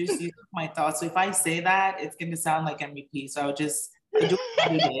 You took my thoughts. So if I say that, it's going to sound like MVP. So I do it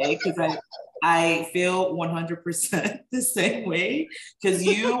every day because I feel 100% the same way, because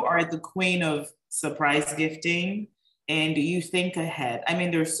you are the queen of surprise gifting and you think ahead. I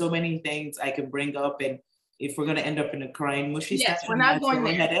mean, there's so many things I can bring up, and if we're going to end up in a crying mushy Yes, we're session, not that's going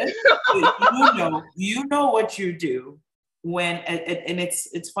where we're there. headed. You know what you do when, and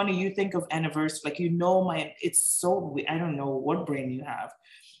it's funny, you think of anniversary, like, it's so, I don't know what brain you have,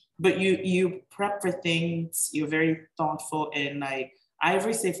 but you prep for things, you're very thoughtful, and like, I've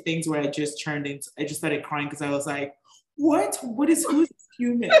received things where I just started crying because I was like, who's this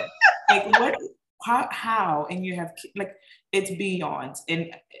human? Like, what, how? And you have, like, it's beyond.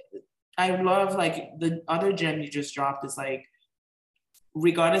 And I love, like, the other gem you just dropped is like,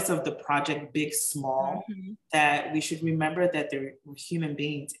 regardless of the project, big, small, that we should remember that there were human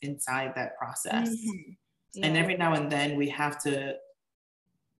beings inside that process. Yeah. And every now and then we have to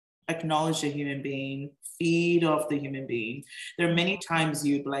acknowledge the human being, feed off the human being. There are many times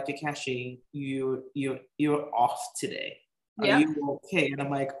you'd be like, Akashi, you're off today. Are you okay? And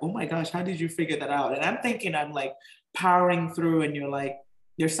I'm like, oh my gosh, how did you figure that out? And I'm thinking, I'm like powering through, and you're like,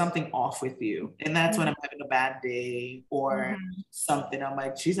 there's something off with you. And that's when I'm having a bad day or something. I'm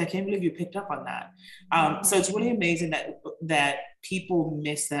like, geez, I can't believe you picked up on that. So it's really amazing that people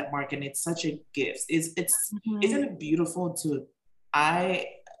miss that mark, and it's such a gift. Isn't it beautiful to,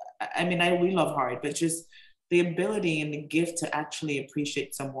 we love hard, but just the ability and the gift to actually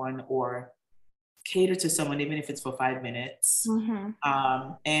appreciate someone or cater to someone, even if it's for 5 minutes,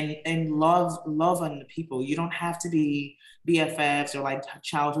 and love on the people. You don't have to be BFFs or like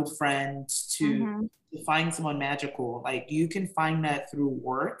childhood friends to find someone magical. Like, you can find that through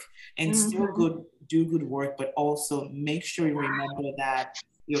work and still do good work, but also make sure you remember that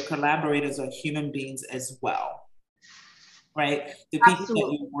your collaborators are human beings as well, right? The people that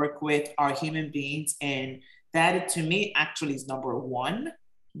you work with are human beings, and that, to me, actually is number one.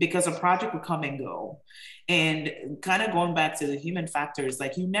 Because a project will come and go. And kind of going back to the human factors,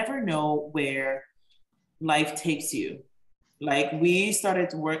 like, you never know where life takes you. Like, we started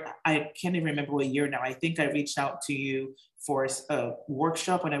to work, I can't even remember what year now. I think I reached out to you for a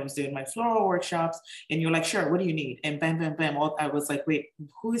workshop when I was doing my floral workshops. And you're like, sure, what do you need? And bam, bam, bam. I was like, wait,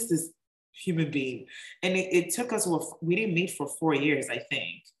 who is this human being? And it took us, we didn't meet for 4 years, I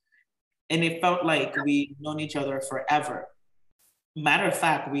think. And it felt like we'd known each other forever. Matter of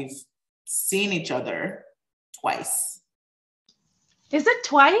fact, we've seen each other twice. Is it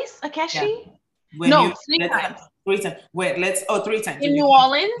twice, Akeshi? Yeah. No, 3 times. 3 times. Wait, 3 times. In New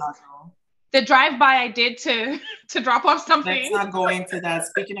Orleans? The drive-by I did to drop off something. Let's not go into that.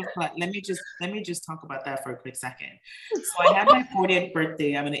 Speaking of, let me just talk about that for a quick second. So I had my 40th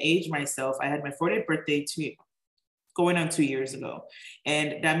birthday. I'm going to age myself. I had my 40th birthday going on 2 years ago.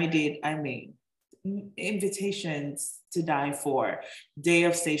 And Dami did, invitations to die for, day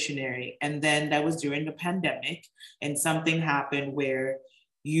of stationery. And then that was during the pandemic, and something happened where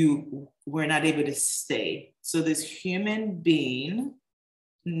you were not able to stay. So this human being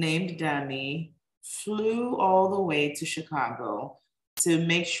named Dami flew all the way to Chicago to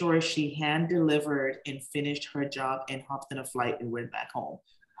make sure she hand delivered and finished her job and hopped in a flight and went back home.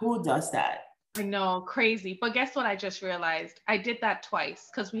 Who does that? I know, crazy. But guess what? I just realized I did that twice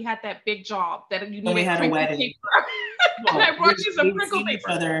because we had that big job that you needed. And we had a wedding. Paper. And I brought you some crinkle paper. Each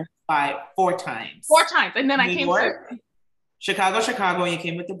other 4 times. 4 times, and then New I came York, to Chicago, and you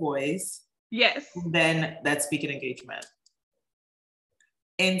came with the boys. Yes. And then that speaking engagement.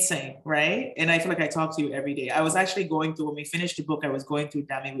 Insane, right? And I feel like I talk to you every day. I was actually going through, when we finished the book, I was going through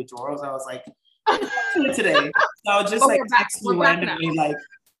Dami withdrawals. I was like, today. So I was just text you randomly, like,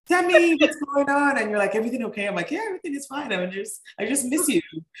 Dami, what's going on? And you're like, everything okay? I'm like, yeah, everything is fine. I just miss you,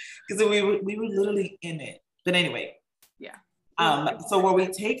 because we were literally in it. But anyway, yeah. So what we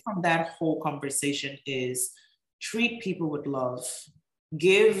take from that whole conversation is treat people with love,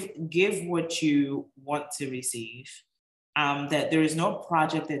 give what you want to receive. That there is no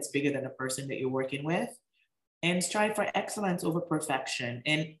project that's bigger than the person that you're working with, and strive for excellence over perfection,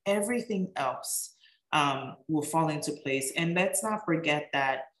 and everything else will fall into place. And let's not forget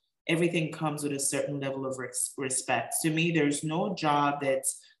that everything comes with a certain level of respect. To me, there's no job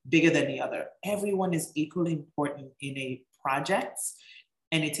that's bigger than the other. Everyone is equally important in a project,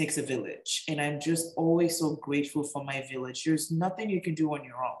 and it takes a village. And I'm just always so grateful for my village. There's nothing you can do on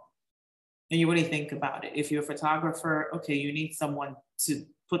your own. And you really think about it. If you're a photographer, okay, you need someone to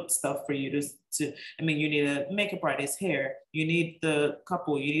put stuff for you you need a makeup artist, hair, you need the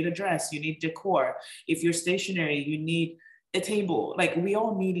couple, you need a dress, you need decor. If you're stationary, you need a table. Like, we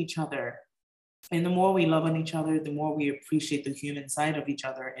all need each other. And the more we love on each other, the more we appreciate the human side of each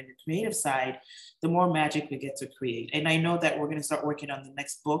other and the creative side, the more magic we get to create. And I know that we're going to start working on the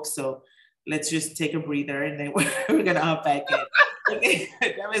next book. So let's just take a breather and then we're going to hop back in. Okay.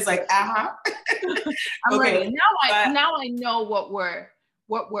 That was like, I'm okay, ready. Now I know what we're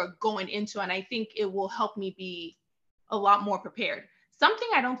going into. And I think it will help me be a lot more prepared. Something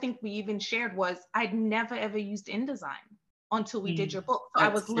I don't think we even shared was I'd never ever used InDesign until we did your book. So I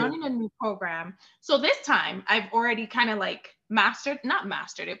was learning a new program. So this time I've already kind of like not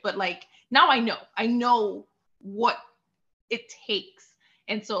mastered it, but like now I know what it takes.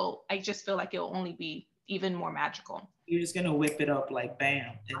 And so I just feel like it'll only be even more magical. You're just going to whip it up like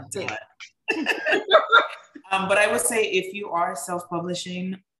bam and done. But I would say if you are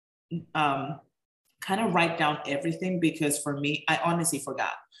self-publishing, kind of write down everything, because for me, I honestly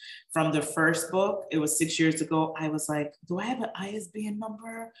forgot. From the first book, it was 6 years ago, I was like, do I have an ISBN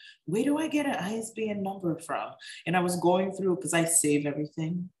number? Where do I get an ISBN number from? And I was going through, because I save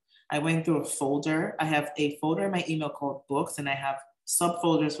everything. I went through a folder. I have a folder in my email called books, and I have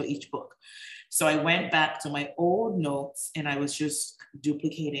subfolders for each book. So I went back to my old notes and I was just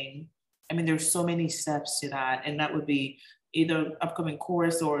duplicating. I mean, there's so many steps to that. And that would be either upcoming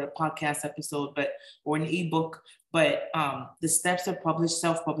course or a podcast episode, or an ebook. But the steps of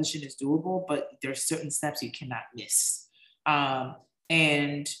self-publishing is doable, but there's certain steps you cannot miss.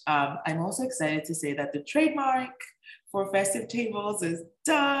 And I'm also excited to say that the trademark for Festive Tables is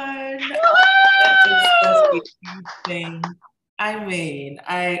done. That's a huge thing. I mean,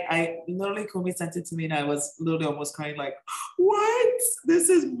 I literally, Kumi sent it to me and I was literally almost crying like, what? This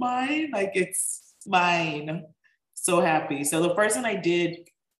is mine? Like, it's mine. So happy. So the first one I did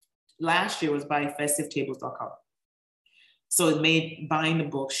last year was by festivetables.com. So it made buying the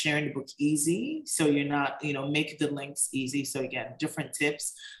book, sharing the book easy. So you're not, make the links easy. So again, different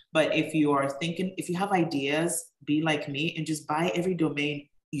tips. But if you are thinking, if you have ideas, be like me and just buy every domain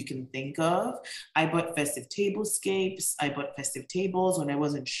you can think of. I bought Festive Tablescapes. I bought Festive Tables when I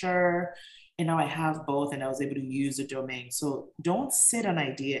wasn't sure. And now I have both and I was able to use the domain. So don't sit on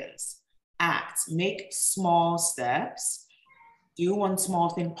ideas. Act, make small steps. Do one small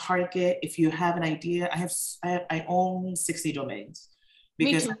thing, park it. If you have an idea, I own 60 domains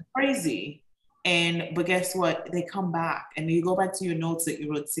because I'm crazy. But guess what? They come back and you go back to your notes that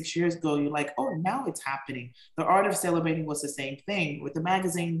you wrote 6 years ago. You're like, oh, now it's happening. The Art of Celebrating was the same thing with the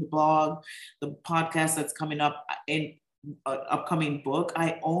magazine, the blog, the podcast that's coming up in an upcoming book.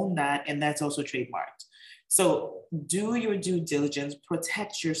 I own that. And that's also trademarked. So do your due diligence,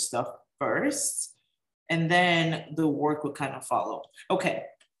 protect your stuff first, and then the work will kind of follow. Okay,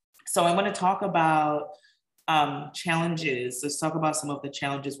 so I want to talk about challenges. Let's talk about some of the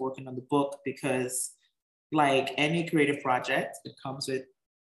challenges working on the book, because like any creative project, it comes with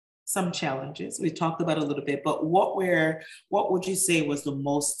some challenges. We talked about it a little bit, but what would you say was the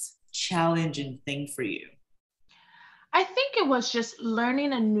most challenging thing for you? I think it was just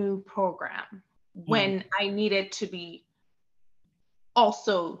learning a new program when I needed to be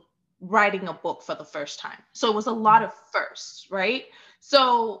also writing a book for the first time. So it was a lot of firsts, right?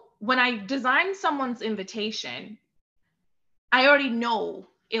 So when I designed someone's invitation, I already know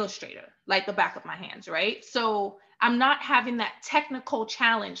Illustrator like the back of my hands, right? So I'm not having that technical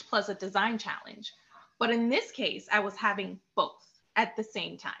challenge plus a design challenge. But in this case, I was having both at the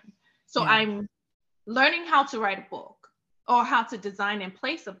same time. So I'm learning how to write a book or how to design and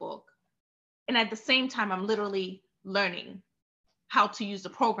place a book. And at the same time, I'm literally learning how to use the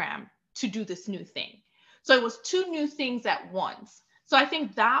program to do this new thing. So it was two new things at once. So I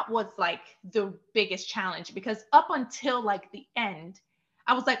think that was like the biggest challenge, because up until like the end,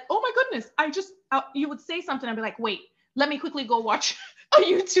 I was like, oh my goodness, you would say something, I'd be like, wait, let me quickly go watch a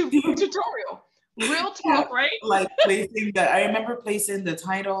YouTube tutorial. Real talk, right? Like I remember placing the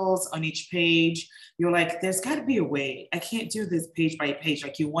titles on each page. You're like, there's got to be a way. I can't do this page by page.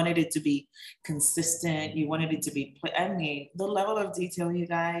 Like you wanted it to be consistent. You wanted it to be, I mean, the level of detail, you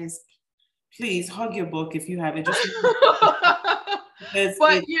guys, please hug your book if you have it. Just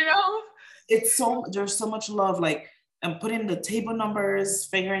but there's so much love. Like I'm putting the table numbers,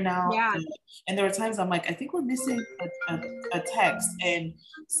 figuring out. And there are times I'm like, I think we're missing a text, and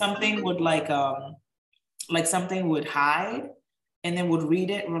something would like something would hide, and then would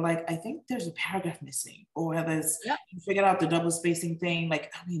read it. We're like, I think there's a paragraph missing, or you figured out the double spacing thing.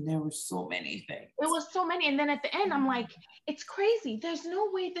 Like, I mean, there were so many things. There was so many, and then at the end, I'm like, it's crazy. There's no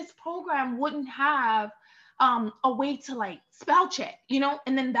way this program wouldn't have a way to like spell check,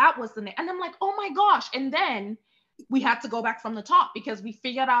 And then that was the name, and I'm like, oh my gosh! And then we had to go back from the top because we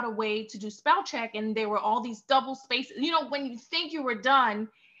figured out a way to do spell check, and there were all these double spaces. When you think you were done,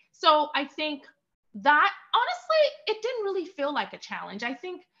 So I think that honestly, it didn't really feel like a challenge. I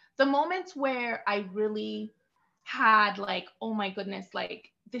think the moments where I really had like, oh my goodness, like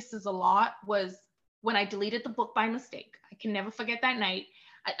this is a lot was when I deleted the book by mistake. I can never forget that night.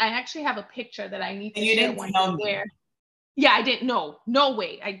 I actually have a picture that I need to And you share didn't one tell day me. where, yeah, I didn't know. No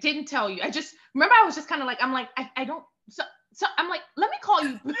way. I didn't tell you. I just remember I was just kind of like, I'm like, I don't, so I'm like, let me call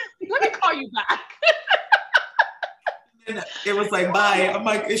you, let me call you back. And it was like, bye. I'm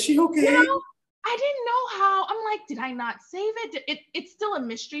like, is she You okay? know, I didn't know how. I'm like, did I not save it? It's still a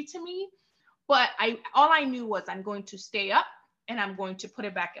mystery to me. But all I knew was I'm going to stay up and I'm going to put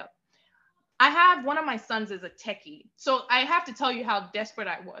it back up. I have one of my sons is a techie. So I have to tell you how desperate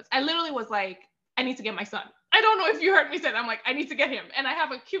I was. I literally was like, I need to get my son. I don't know if you heard me say that. I'm like, I need to get him. And I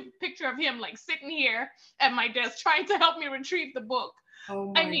have a cute picture of him like sitting here at my desk trying to help me retrieve the book.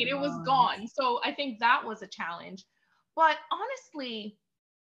 Oh I my mean, it was God. gone. So I think that was a challenge. But honestly,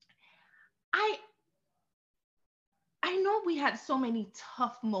 I I know we had so many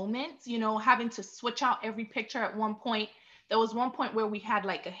tough moments, having to switch out every picture at one point. There was one point where we had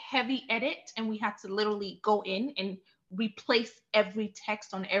like a heavy edit and we had to literally go in and replace every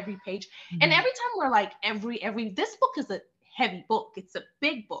text on every page. And every time we're like, this book is a heavy book. It's a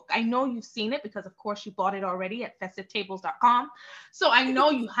big book. I know you've seen it because, of course, you bought it already at festivetables.com. So I know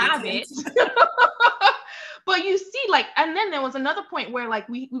you have it. But you see, like, and then there was another point where like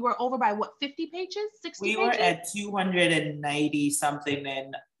we were over by what, 50 pages, 60 We pages? were at 290 something,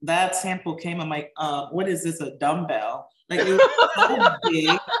 and that sample came. I'm like, what is this? A dumbbell? Like, it was so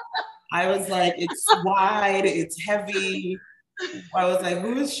big. I was like, it's wide, it's heavy. I was like,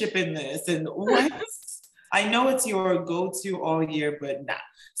 who is shipping this? And what? I know it's your go-to all year, but nah.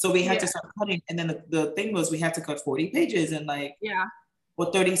 So we had to start cutting. And then the thing was we had to cut 40 pages and like,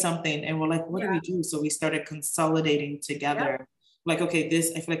 or 30 something. And we're like, what do we do? So we started consolidating together. Like, okay,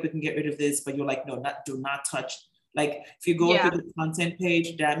 this, I feel like we can get rid of this, but you're like, no, do not touch. Like, if you go to the content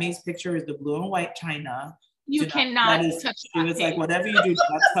page, Dami's picture is the blue and white china. You cannot touch She was like, whatever you do, do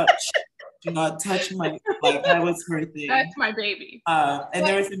not touch. Do not touch my, like, that was her thing. That's my baby. And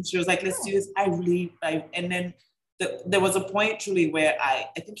there was some, she was like, let's do this. And then there was a point truly where I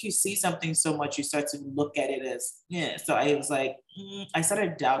think you see something so much, you start to look at it as, So I was like, I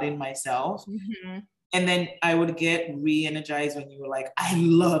started doubting myself. And then I would get re-energized when you were like, I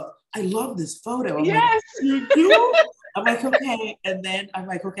love this photo. I'm like, you do? I'm like, okay. And then I'm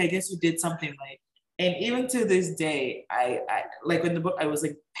like, okay, I guess you did something right. And even to this day, I like in the book, I was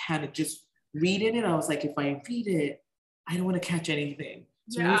like panicked, just reading it. I was like, if I read it, I don't want to catch anything.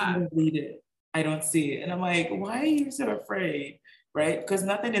 So if I don't read it, I don't see it. And I'm like, why are you so afraid? Right? Because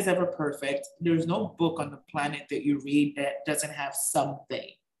nothing is ever perfect. There's no book on the planet that you read that doesn't have something.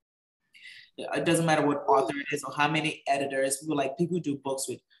 It doesn't matter what author it is or how many editors. People do books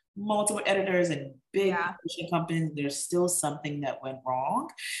with multiple editors and big publishing companies. There's still something that went wrong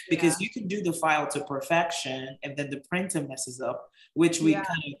because you can do the file to perfection and then the printer messes up, which we kind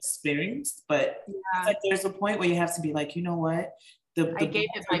of experienced. But it's like there's a point where you have to be like, you know what? The books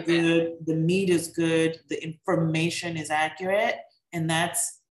are good, the meat is good, the information is accurate, and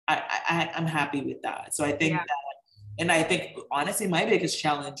that's I'm happy with that. So I think that. And I think, honestly, my biggest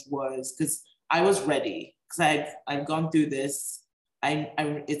challenge was because I was ready, because I've gone through this.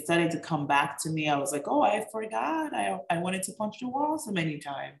 It started to come back to me. I was like, oh, I forgot. I wanted to punch the wall so many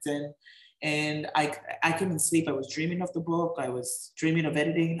times. And I couldn't sleep. I was dreaming of the book. I was dreaming of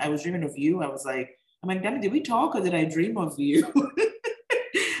editing. I was dreaming of you. I'm like, Dami, did we talk or did I dream of you?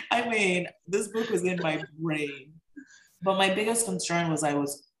 I mean, this book was in my brain. But my biggest concern was I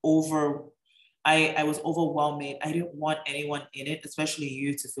was overwhelmed. I didn't want anyone in it, especially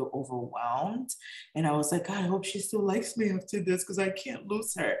you, to feel overwhelmed. And I was like, God, I hope she still likes me after this because I can't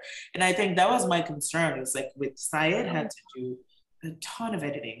lose her. And I think that was my concern. It's like with Syed had to do a ton of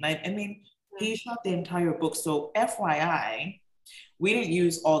editing. I mean, he shot the entire book. So FYI, we didn't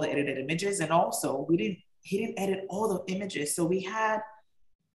use all the edited images. And also he didn't edit all the images. So we had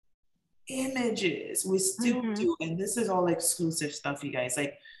images. We still do. And this is all exclusive stuff, you guys.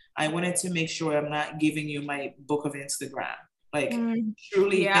 Like, I wanted to make sure I'm not giving you my book of Instagram. Like,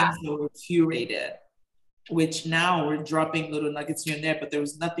 truly things that were curated, which now we're dropping little nuggets here and there, but there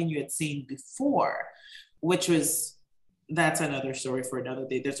was nothing you had seen before, that's another story for another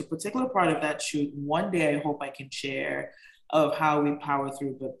day. There's a particular part of that shoot. One day I hope I can share of how we power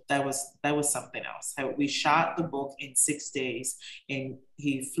through, but that was something else. We shot the book in 6 days and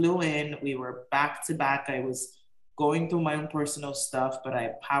he flew in, we were back to back. I was going through my own personal stuff, but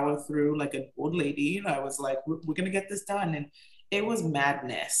I powered through like an old lady. And I was like, we're gonna get this done. And it was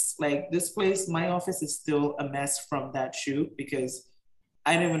madness. Like, this place, my office is still a mess from that shoot because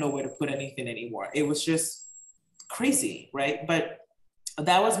I didn't even know where to put anything anymore. It was just crazy, right? But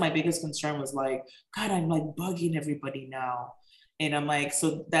that was my biggest concern, was like, God, I'm like bugging everybody now. And I'm like,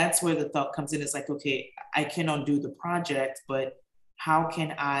 so that's where the thought comes in. It's like, okay, I can undo the project, but how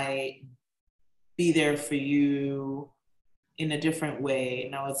can I be there for you in a different way?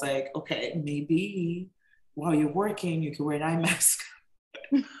 And I was like, okay, maybe while you're working, you can wear an eye mask.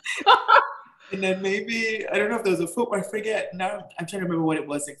 And then maybe, I don't know if there was a footwear, I forget. Now I'm trying to remember what it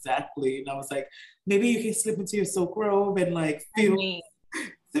was exactly. And I was like, maybe you can slip into your silk robe and like feel,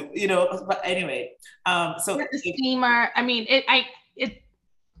 you know, but anyway. So the steamer, I mean,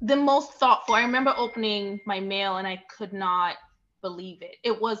 the most thoughtful. I remember opening my mail and I could not believe it.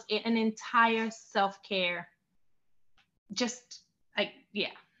 It was an entire self-care. Just like, yeah.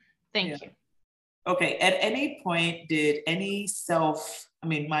 Thank you. Okay. At any point, did any I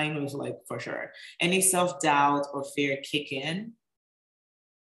mean, mine was like for sure, any self-doubt or fear kick in?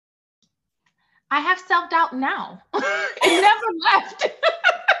 I have self-doubt now. It never left.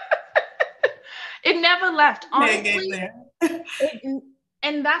 It never left. Honestly.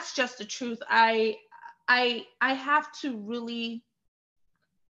 And that's just the truth. I have to really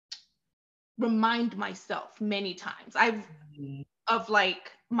remind myself many times of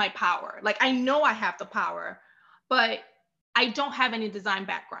like my power. Like, I know I have the power, but I don't have any design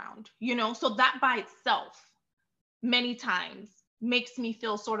background, you know? So that by itself, many times makes me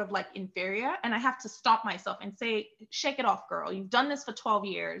feel sort of like inferior. And I have to stop myself and say, shake it off, girl. You've done this for 12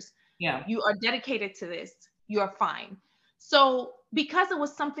 years. Yeah. You are dedicated to this. You're fine. So because it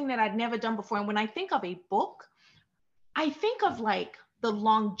was something that I'd never done before, and when I think of a book, I think of like the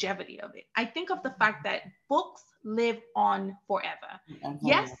longevity of it. I think of the fact that books live on forever.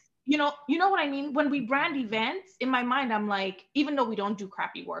 Yes, you know what I mean? When we brand events, in my mind, I'm like, even though we don't do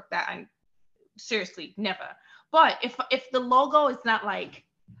crappy work, that I'm seriously never. But if the logo is not like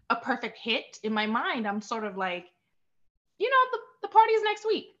a perfect hit, in my mind, I'm sort of like, you know, the party is next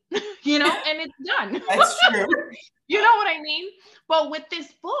week, you know, and it's done. That's true. You know what I mean? But with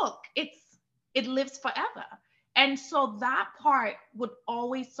this book, it lives forever. And so that part was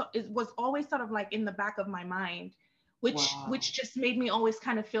always sort of like in the back of my mind, which just made me always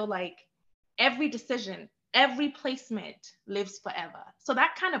kind of feel like every decision, every placement lives forever. So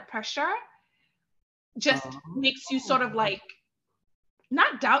that kind of pressure just makes you sort of like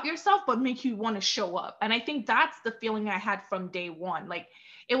not doubt yourself, but make you want to show up. And I think that's the feeling I had from day one. Like,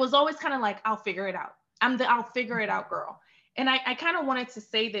 it was always kind of like, I'll figure it out. I'm the I'll figure it out girl. And I kind of wanted to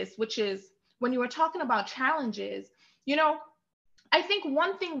say this, which is, when you were talking about challenges, you know, I think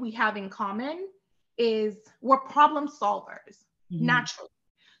one thing we have in common is we're problem solvers naturally.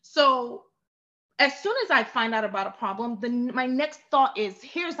 So as soon as I find out about a problem, then my next thought is,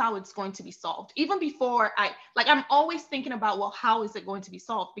 here's how it's going to be solved. Even before I'm always thinking about, well, how is it going to be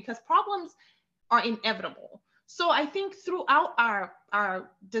solved? Because problems are inevitable. So I think throughout our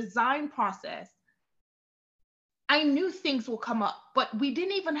design process, I knew things will come up, but we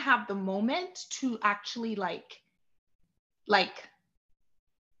didn't even have the moment to actually like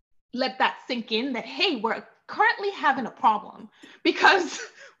let that sink in that, hey, we're currently having a problem, because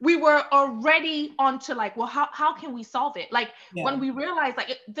we were already onto like, well, how can we solve it? Like, when we realized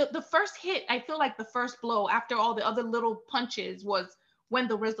like the first hit, I feel like the first blow after all the other little punches was when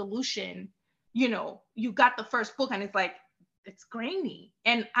the resolution, you know, you got the first book and it's like, it's grainy.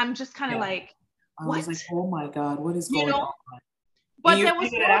 And I'm just kind of like, what? I was like, oh my God, what is going on? But there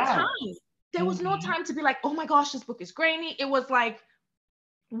was no time. There was no time to be like, oh my gosh, this book is grainy. It was like,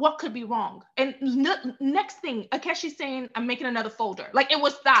 what could be wrong? And next thing, Akeshi's saying, I'm making another folder. Like, it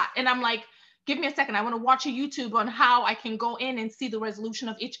was that. And I'm like, give me a second. I want to watch a YouTube on how I can go in and see the resolution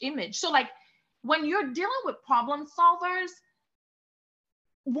of each image. So like, when you're dealing with problem solvers,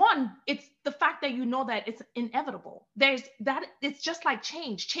 one, it's the fact that you know that it's inevitable. It's just like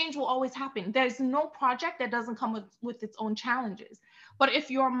change. Change will always happen. There's no project that doesn't come with its own challenges. But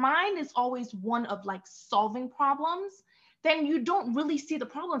if your mind is always one of like solving problems, then you don't really see the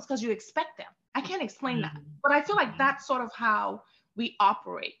problems because you expect them. I can't explain that. But I feel like that's sort of how we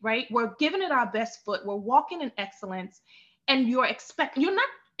operate, right? We're giving it our best foot. We're walking in excellence, and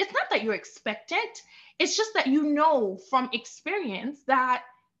it's not that you're expectant. It's just that you know from experience that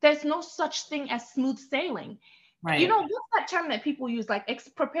there's no such thing as smooth sailing. Right. You know, what's that term that people use? Like,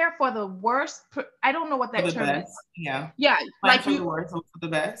 prepare for the worst. I don't know what that term is. Yeah. Yeah. Like, for the worst, hope for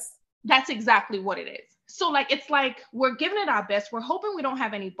the best. That's exactly what it is. So like, it's like, we're giving it our best. We're hoping we don't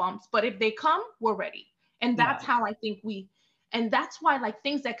have any bumps, but if they come, we're ready. And that's how I think and that's why like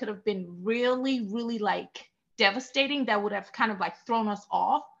things that could have been really, really like devastating, that would have kind of like thrown us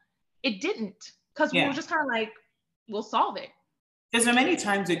off, it didn't. Because we were just kind of like, we'll solve it. Because many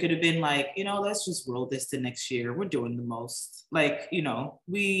times it could have been like, let's just roll this to next year. We're doing the most. Like,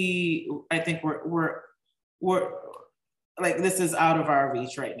 I think we're like, this is out of our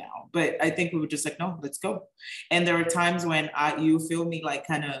reach right now. But I think we were just like, no, let's go. And there are times when you feel me like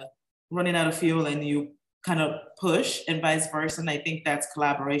kind of running out of fuel and you kind of push and vice versa. And I think that's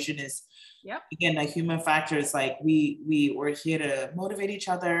collaboration is, again, a human factor. Is like we're here to motivate each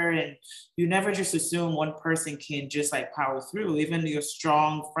other, and you never just assume one person can just like power through. Even your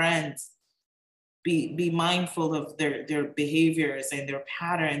strong friends, be mindful of their behaviors and their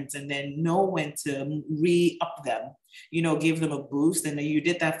patterns, and then know when to re-up them, give them a boost. And then you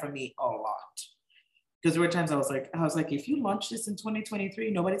did that for me a lot. Because there were times I was like, if you launch this in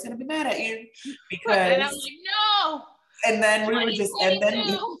 2023, nobody's gonna be mad at you. Because and I'm like, no. And then we were just,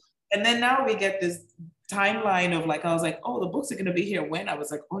 and then now we get this timeline of like, I was like, oh, the books are gonna be here when? I was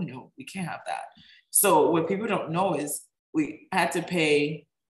like, oh no, we can't have that. So what people don't know is we had to pay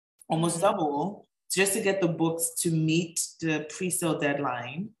almost double just to get the books to meet the pre-sale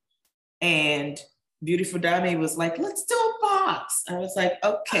deadline. And Beautiful Dami was like, let's do a box. I was like,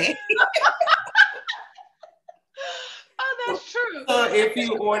 okay. That's true. So if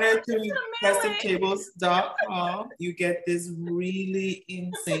you order through festivetables.com, you get this really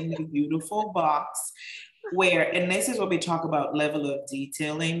insanely beautiful box where, and this is what we talk about, level of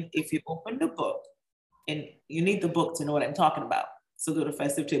detailing. If you open the book, and you need the book to know what I'm talking about, so go to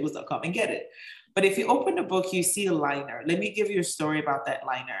festivetables.com and get it. But if you open the book, you see a liner. Let me give you a story about that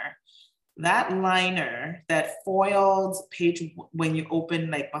liner. That liner, that foiled page, when you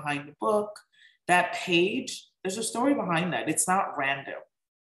open like behind the book, that page, there's a story behind that. It's not random.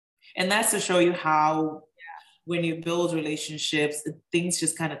 And that's to show you how when you build relationships, things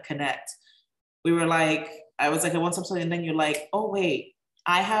just kind of connect. We were like, I was like, I want something. And then you're like, oh, wait,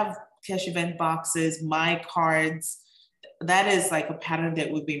 I have cash event boxes, my cards. That is like a pattern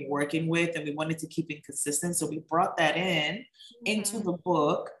that we've been working with, and we wanted to keep it consistent. So we brought that into the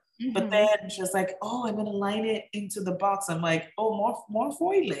book. But then she's like, oh, I'm gonna line it into the box. I'm like, oh, more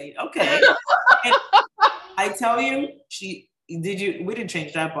foiling. Okay. And I tell you, we didn't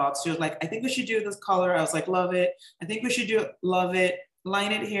change that box. She was like, I think we should do this color. I was like, love it. I think we should do it, love it.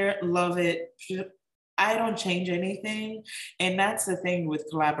 Line it here, love it. I don't change anything. And that's the thing with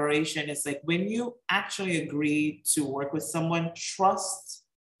collaboration. It's like when you actually agree to work with someone, trust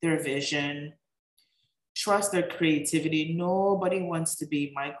their vision, trust their creativity. Nobody wants to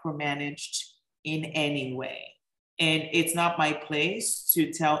be micromanaged in any way. And it's not my place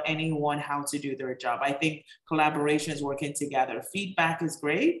to tell anyone how to do their job. I think collaboration is working together. Feedback is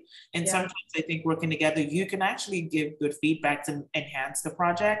great. And sometimes I think working together, you can actually give good feedback to enhance the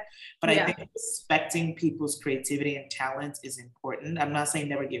project. But I think respecting people's creativity and talent is important. I'm not saying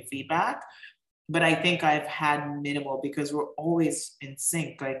never give feedback, but I think I've had minimal, because we're always in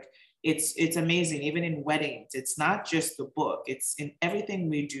sync. Like, it's amazing. Even in weddings, it's not just the book, it's in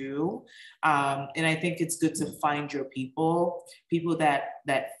everything we do. And I think it's good to find your people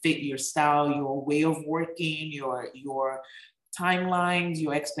that fit your style, your way of working, your timelines,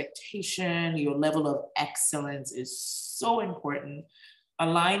 your expectation, your level of excellence is so important.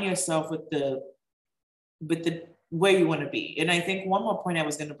 Align yourself with the where you want to be. And I think one more point I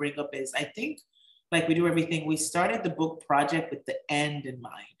was going to bring up is, I think, like we do everything, we started the book project with the end in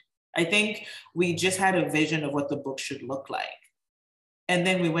mind. I think we just had a vision of what the book should look like. And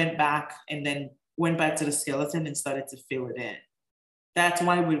then we went back to the skeleton and started to fill it in. That's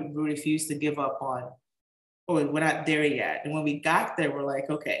why we refused to give up on, oh, we're not there yet. And when we got there, we're like,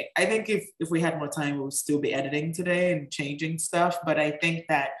 okay, I think if we had more time, we would still be editing today and changing stuff. But I think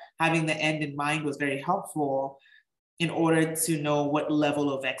that having the end in mind was very helpful in order to know what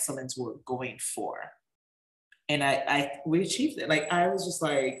level of excellence we're going for. And we achieved it. Like, I was just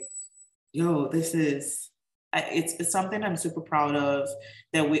like, yo, it's something I'm super proud of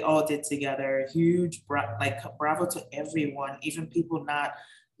that we all did together. Huge, bravo to everyone, even people not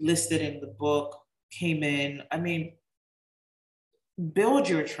listed in the book came in. I mean, build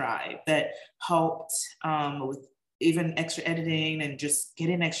your tribe that helped with even extra editing and just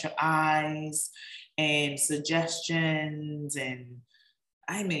getting extra eyes and suggestions. And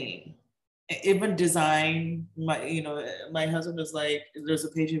I mean, even design, my husband was like, there's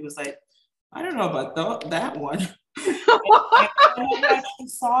a page, he was like, I don't know about that one. and I actually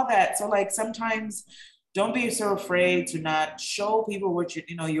saw that. So like, sometimes don't be so afraid to not show people what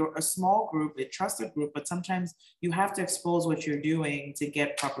you're a small group, a trusted group, but sometimes you have to expose what you're doing to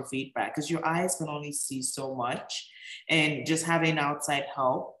get proper feedback, because your eyes can only see so much, and just having outside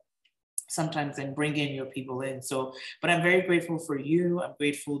help sometimes and bringing your people in. So, but I'm very grateful for you. I'm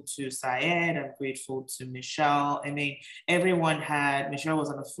grateful to Syed. I'm grateful to Michelle. I mean, Michelle was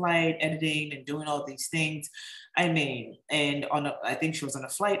on a flight editing and doing all these things. I mean, and I think she was on a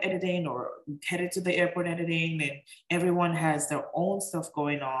flight editing or headed to the airport editing, and everyone has their own stuff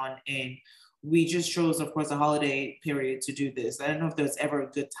going on. And we just chose, of course, the holiday period to do this. I don't know if there's ever a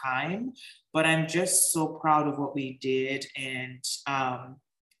good time, but I'm just so proud of what we did. And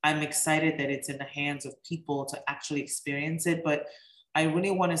I'm excited that it's in the hands of people to actually experience it. But I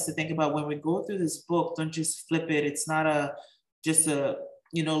really want us to think about, when we go through this book, don't just flip it. It's not just a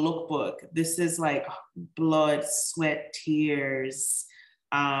lookbook. This is like blood, sweat, tears,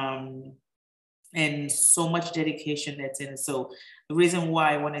 and so much dedication that's in it. So the reason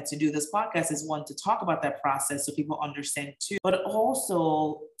why I wanted to do this podcast is, one, to talk about that process so people understand too, but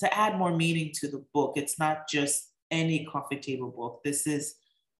also to add more meaning to the book. It's not just any coffee table book. This is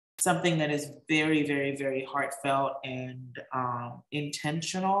something that is very, very, very heartfelt and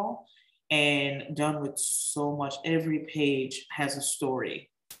intentional, and done with so much. Every page has a story.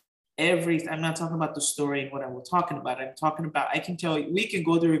 I'm not talking about the story and what I was talking about. I'm talking about, I can tell you, we can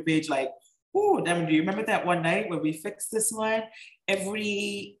go through a page like, oh, Dami, do you remember that one night where we fixed this one?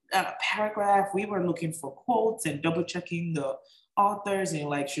 Every paragraph, we were looking for quotes and double checking the authors, and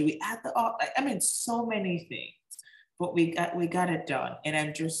like, should we add the author? I mean, so many things. But we got it done. And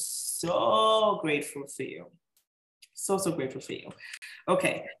I'm just so grateful for you. So grateful for you.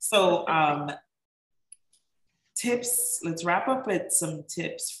 Okay, so tips, let's wrap up with some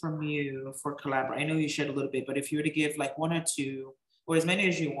tips from you for collaborate. I know you shared a little bit, but if you were to give like one or two, or as many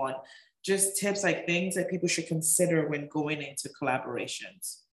as you want, just tips, like things that people should consider when going into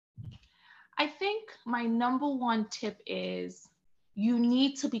collaborations. I think my number one tip is, you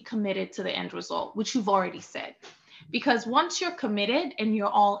need to be committed to the end result, which you've already said. Because once you're committed and you're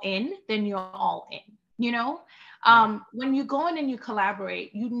all in, then you're all in, When you go in and you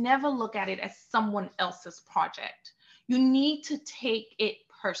collaborate, you never look at it as someone else's project. You need to take it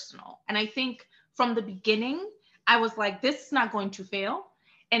personal. And I think from the beginning, I was like, this is not going to fail.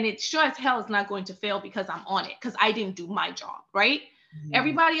 And it sure as hell is not going to fail because I'm on it, because I didn't do my job, right? Mm-hmm.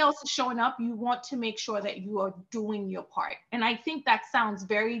 Everybody else is showing up. You want to make sure that you are doing your part. And I think that sounds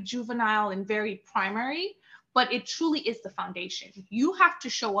very juvenile and very primary, but it truly is the foundation. You have to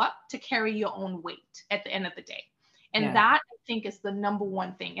show up to carry your own weight at the end of the day. And that, I think, is the number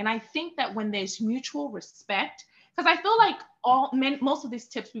one thing. And I think that when there's mutual respect, because I feel like most of these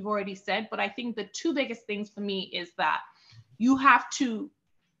tips we've already said, but I think the two biggest things for me is that you have to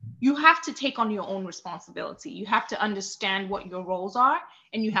take on your own responsibility. You have to understand what your roles are,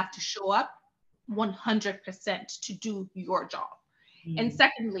 and you have to show up 100% to do your job. Mm. And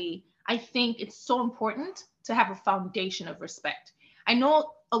secondly, I think it's so important to have a foundation of respect. I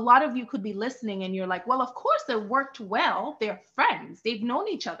know a lot of you could be listening and you're like, well, of course they worked well. They're friends. They've known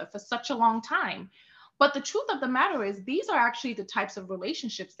each other for such a long time. But the truth of the matter is, these are actually the types of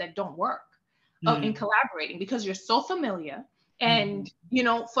relationships that don't work in collaborating, because you're so familiar. And,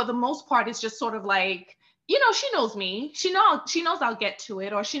 for the most part, it's just sort of like, she knows me. She knows I'll get to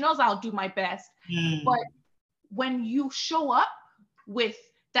it, or she knows I'll do my best. But when you show up with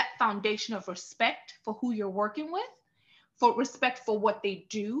that foundation of respect for who you're working with, for respect for what they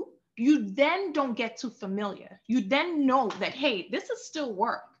do, you then don't get too familiar. You then know that, hey, this is still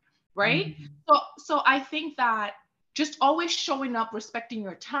work, right? Mm-hmm. So I think that just always showing up, respecting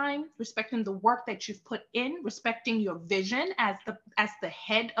your time, respecting the work that you've put in, respecting your vision as the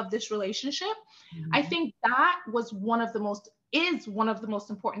head of this relationship. Mm-hmm. I think that is one of the most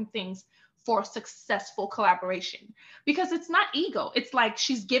important things for successful collaboration, because it's not ego. It's like,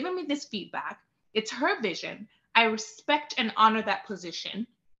 she's giving me this feedback. It's her vision. I respect and honor that position,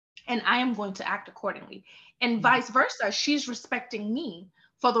 and I am going to act accordingly. And vice versa, she's respecting me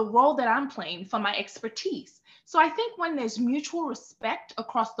for the role that I'm playing, for my expertise. So I think when there's mutual respect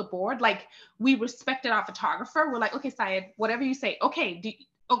across the board, like we respected our photographer, we're like, okay, Syed, whatever you say, okay.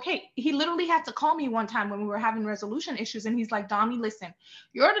 He literally had to call me one time when we were having resolution issues, and he's like, Dami, listen,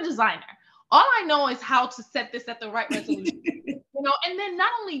 you're the designer. All I know is how to set this at the right resolution. And then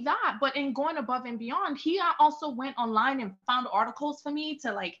not only that, but in going above and beyond, he also went online and found articles for me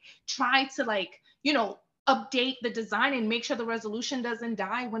to try to update the design and make sure the resolution doesn't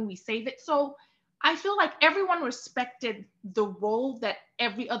die when we save it. So I feel like everyone respected the role that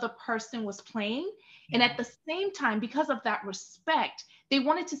every other person was playing. And at the same time, because of that respect, they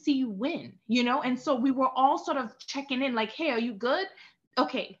wanted to see you win, And so we were all sort of checking in like, hey, are you good?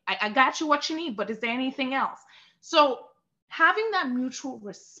 Okay, I got you what you need, but is there anything else? So having that mutual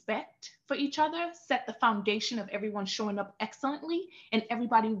respect for each other set the foundation of everyone showing up excellently and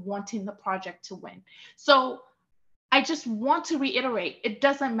everybody wanting the project to win. So I just want to reiterate, it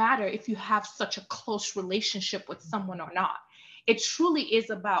doesn't matter if you have such a close relationship with someone or not. It truly is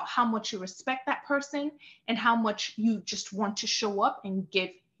about how much you respect that person and how much you just want to show up and give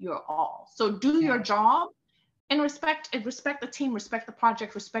your all. So do your job and respect the team, respect the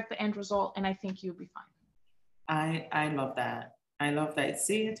project, respect the end result, and I think you'll be fine. I love that. I love that.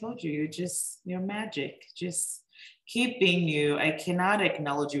 See, I told you, you're magic. Just keep being you. I cannot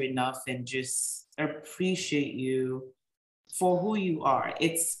acknowledge you enough and just appreciate you for who you are.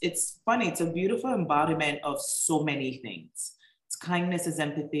 It's funny. It's a beautiful embodiment of so many things. It's kindness, it's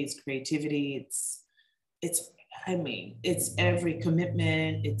empathy, it's creativity, it's I mean, it's every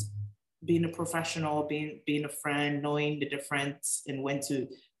commitment, it's being a professional, being a friend, knowing the difference and when to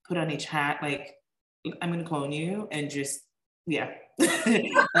put on each hat. Like I'm gonna clone you and just yeah.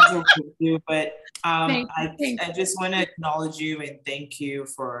 That's what we do. But I just want to acknowledge you and thank you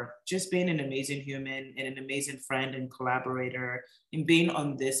for just being an amazing human and an amazing friend and collaborator and being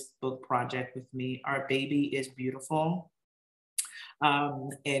on this book project with me. Our baby is beautiful.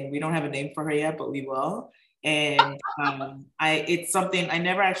 And we don't have a name for her yet, but we will. And it's something I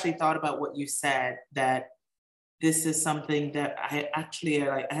never actually thought about what you said, that this is something that I actually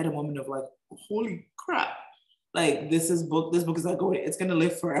I had a moment of like, holy crap, like this book is not going, it's gonna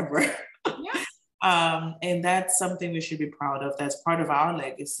live forever. And that's something we should be proud of. That's part of our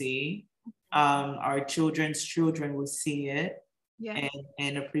legacy. Our children's children will see it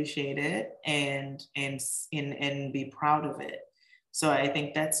and appreciate it and be proud of it. So I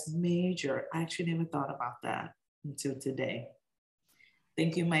think that's major. I actually never thought about that until today.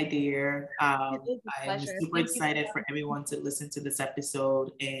 Thank you, my dear. I'm super excited for everyone to listen to this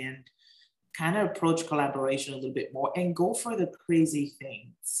episode and kind of approach collaboration a little bit more and go for the crazy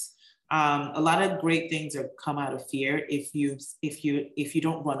things. A lot of great things are come out of fear if you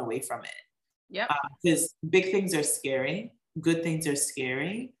don't run away from it. Yeah. Because big things are scary, good things are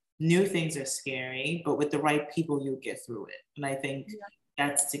scary, new things are scary, but with the right people, you'll get through it. And I think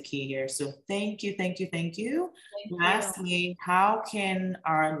that's the key here. So thank you. Lastly, how can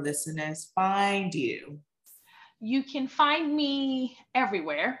our listeners find you? You can find me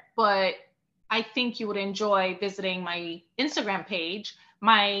everywhere, but I think you would enjoy visiting my Instagram page.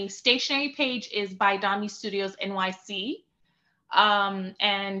 My stationery page is by Dami Studios NYC.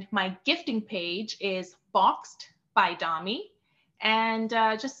 And my gifting page is Boxed by Dami. And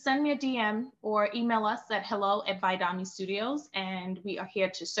just send me a DM or email us at hello@ByDami Studios, and we are here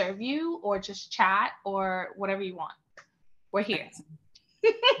to serve you, or just chat or whatever you want. We're here.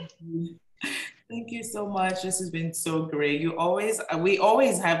 Thank you so much. This has been so great. We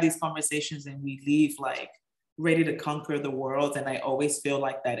always have these conversations and we leave like ready to conquer the world. And I always feel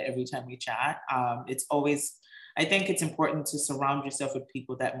like that every time we chat. I think it's important to surround yourself with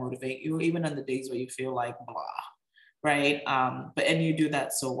people that motivate you, even on the days where you feel like blah. Right. And you do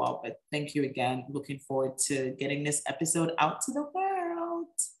that so well. But thank you again. Looking forward to getting this episode out to the world.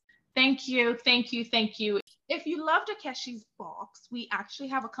 Thank you. If you loved Akeshi's box, we actually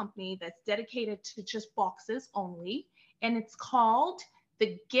have a company that's dedicated to just boxes only, and it's called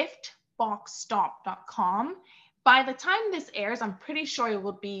thegiftboxstop.com. By the time this airs, I'm pretty sure it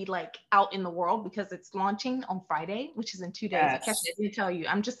will be like out in the world because it's launching on Friday, which is in 2 days. Yes. Akeshi, I didn't tell you.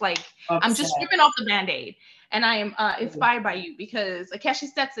 I'm just stripping off the Band-Aid, and I am inspired by you because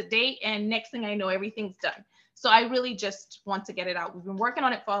Akeshi sets a date, and next thing I know, everything's done. So I really just want to get it out. We've been working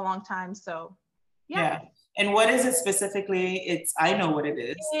on it for a long time, so yeah. And what is it specifically? I know what it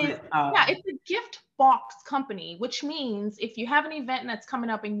is. It's a gift box company, which means if you have an event that's coming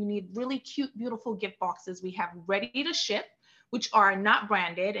up and you need really cute, beautiful gift boxes, we have ready to ship, which are not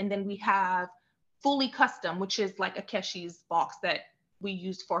branded. And then we have fully custom, which is like Akeshi's box that we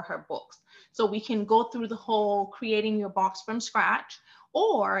use for her books. So we can go through the whole creating your box from scratch.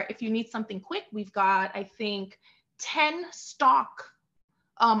 Or if you need something quick, we've got, I think, 10 stock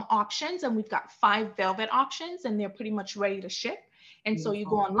options, and we've got 5 velvet options, and they're pretty much ready to ship. And so you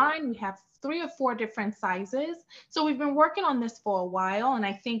go online, we have 3 or 4 different sizes. So we've been working on this for a while, and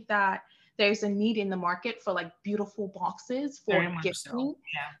I think that there's a need in the market for like beautiful boxes for gifting,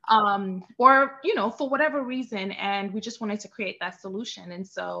 or for whatever reason, and we just wanted to create that solution. And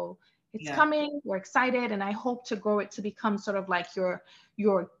so it's coming, we're excited, and I hope to grow it to become sort of like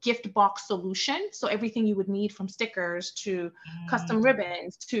your gift box solution. So everything you would need, from stickers to custom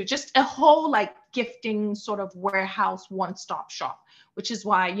ribbons to just a whole like gifting sort of warehouse, one-stop shop, which is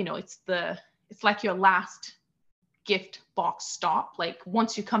why, it's like your last gift box stop. Like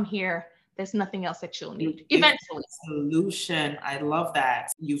once you come here, there's nothing else that you'll need eventually. Solution. I love that.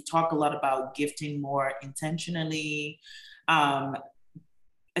 You've talked a lot about gifting more intentionally,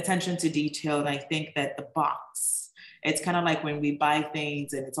 attention to detail. And I think that the box, it's kind of like when we buy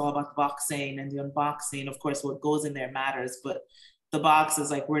things and it's all about the boxing and the unboxing. Of course, what goes in there matters, but the box is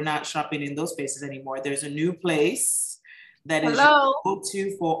like, we're not shopping in those places anymore. There's a new place that is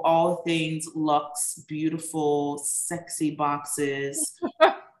go-to for all things luxe, beautiful, sexy boxes.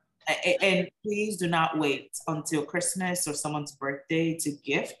 And please do not wait until Christmas or someone's birthday to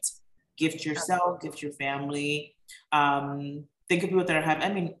gift. Gift yourself, gift your family. Think of people that are having,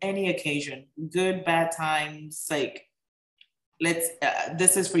 I mean, any occasion, good, bad times, like,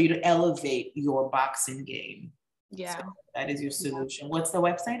 this is for you to elevate your boxing game. Yeah. So that is your solution. What's the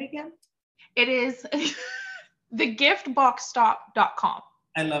website again? It is thegiftboxstop.com.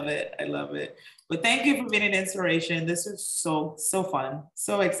 I love it. I love it. But thank you for being an inspiration. This is so fun,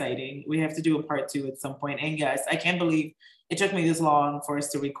 so exciting. We have to do a part 2 at some point. And guys, I can't believe it took me this long for us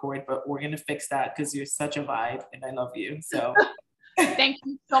to record, but we're going to fix that because you're such a vibe and I love you. So thank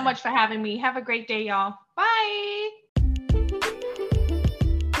you so much for having me. Have a great day, y'all. Bye.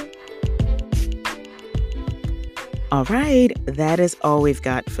 All right, that is all we've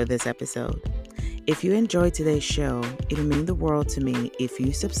got for this episode. If you enjoyed today's show, it would mean the world to me if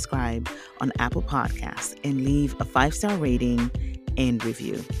you subscribe on Apple Podcasts and leave a 5-star rating and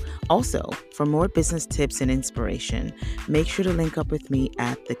review. Also, for more business tips and inspiration, make sure to link up with me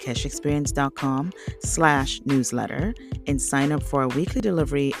at thekeshexperience.com/newsletter and sign up for a weekly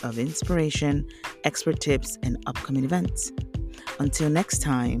delivery of inspiration, expert tips, and upcoming events. Until next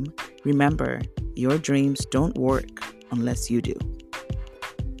time, remember, your dreams don't work unless you do.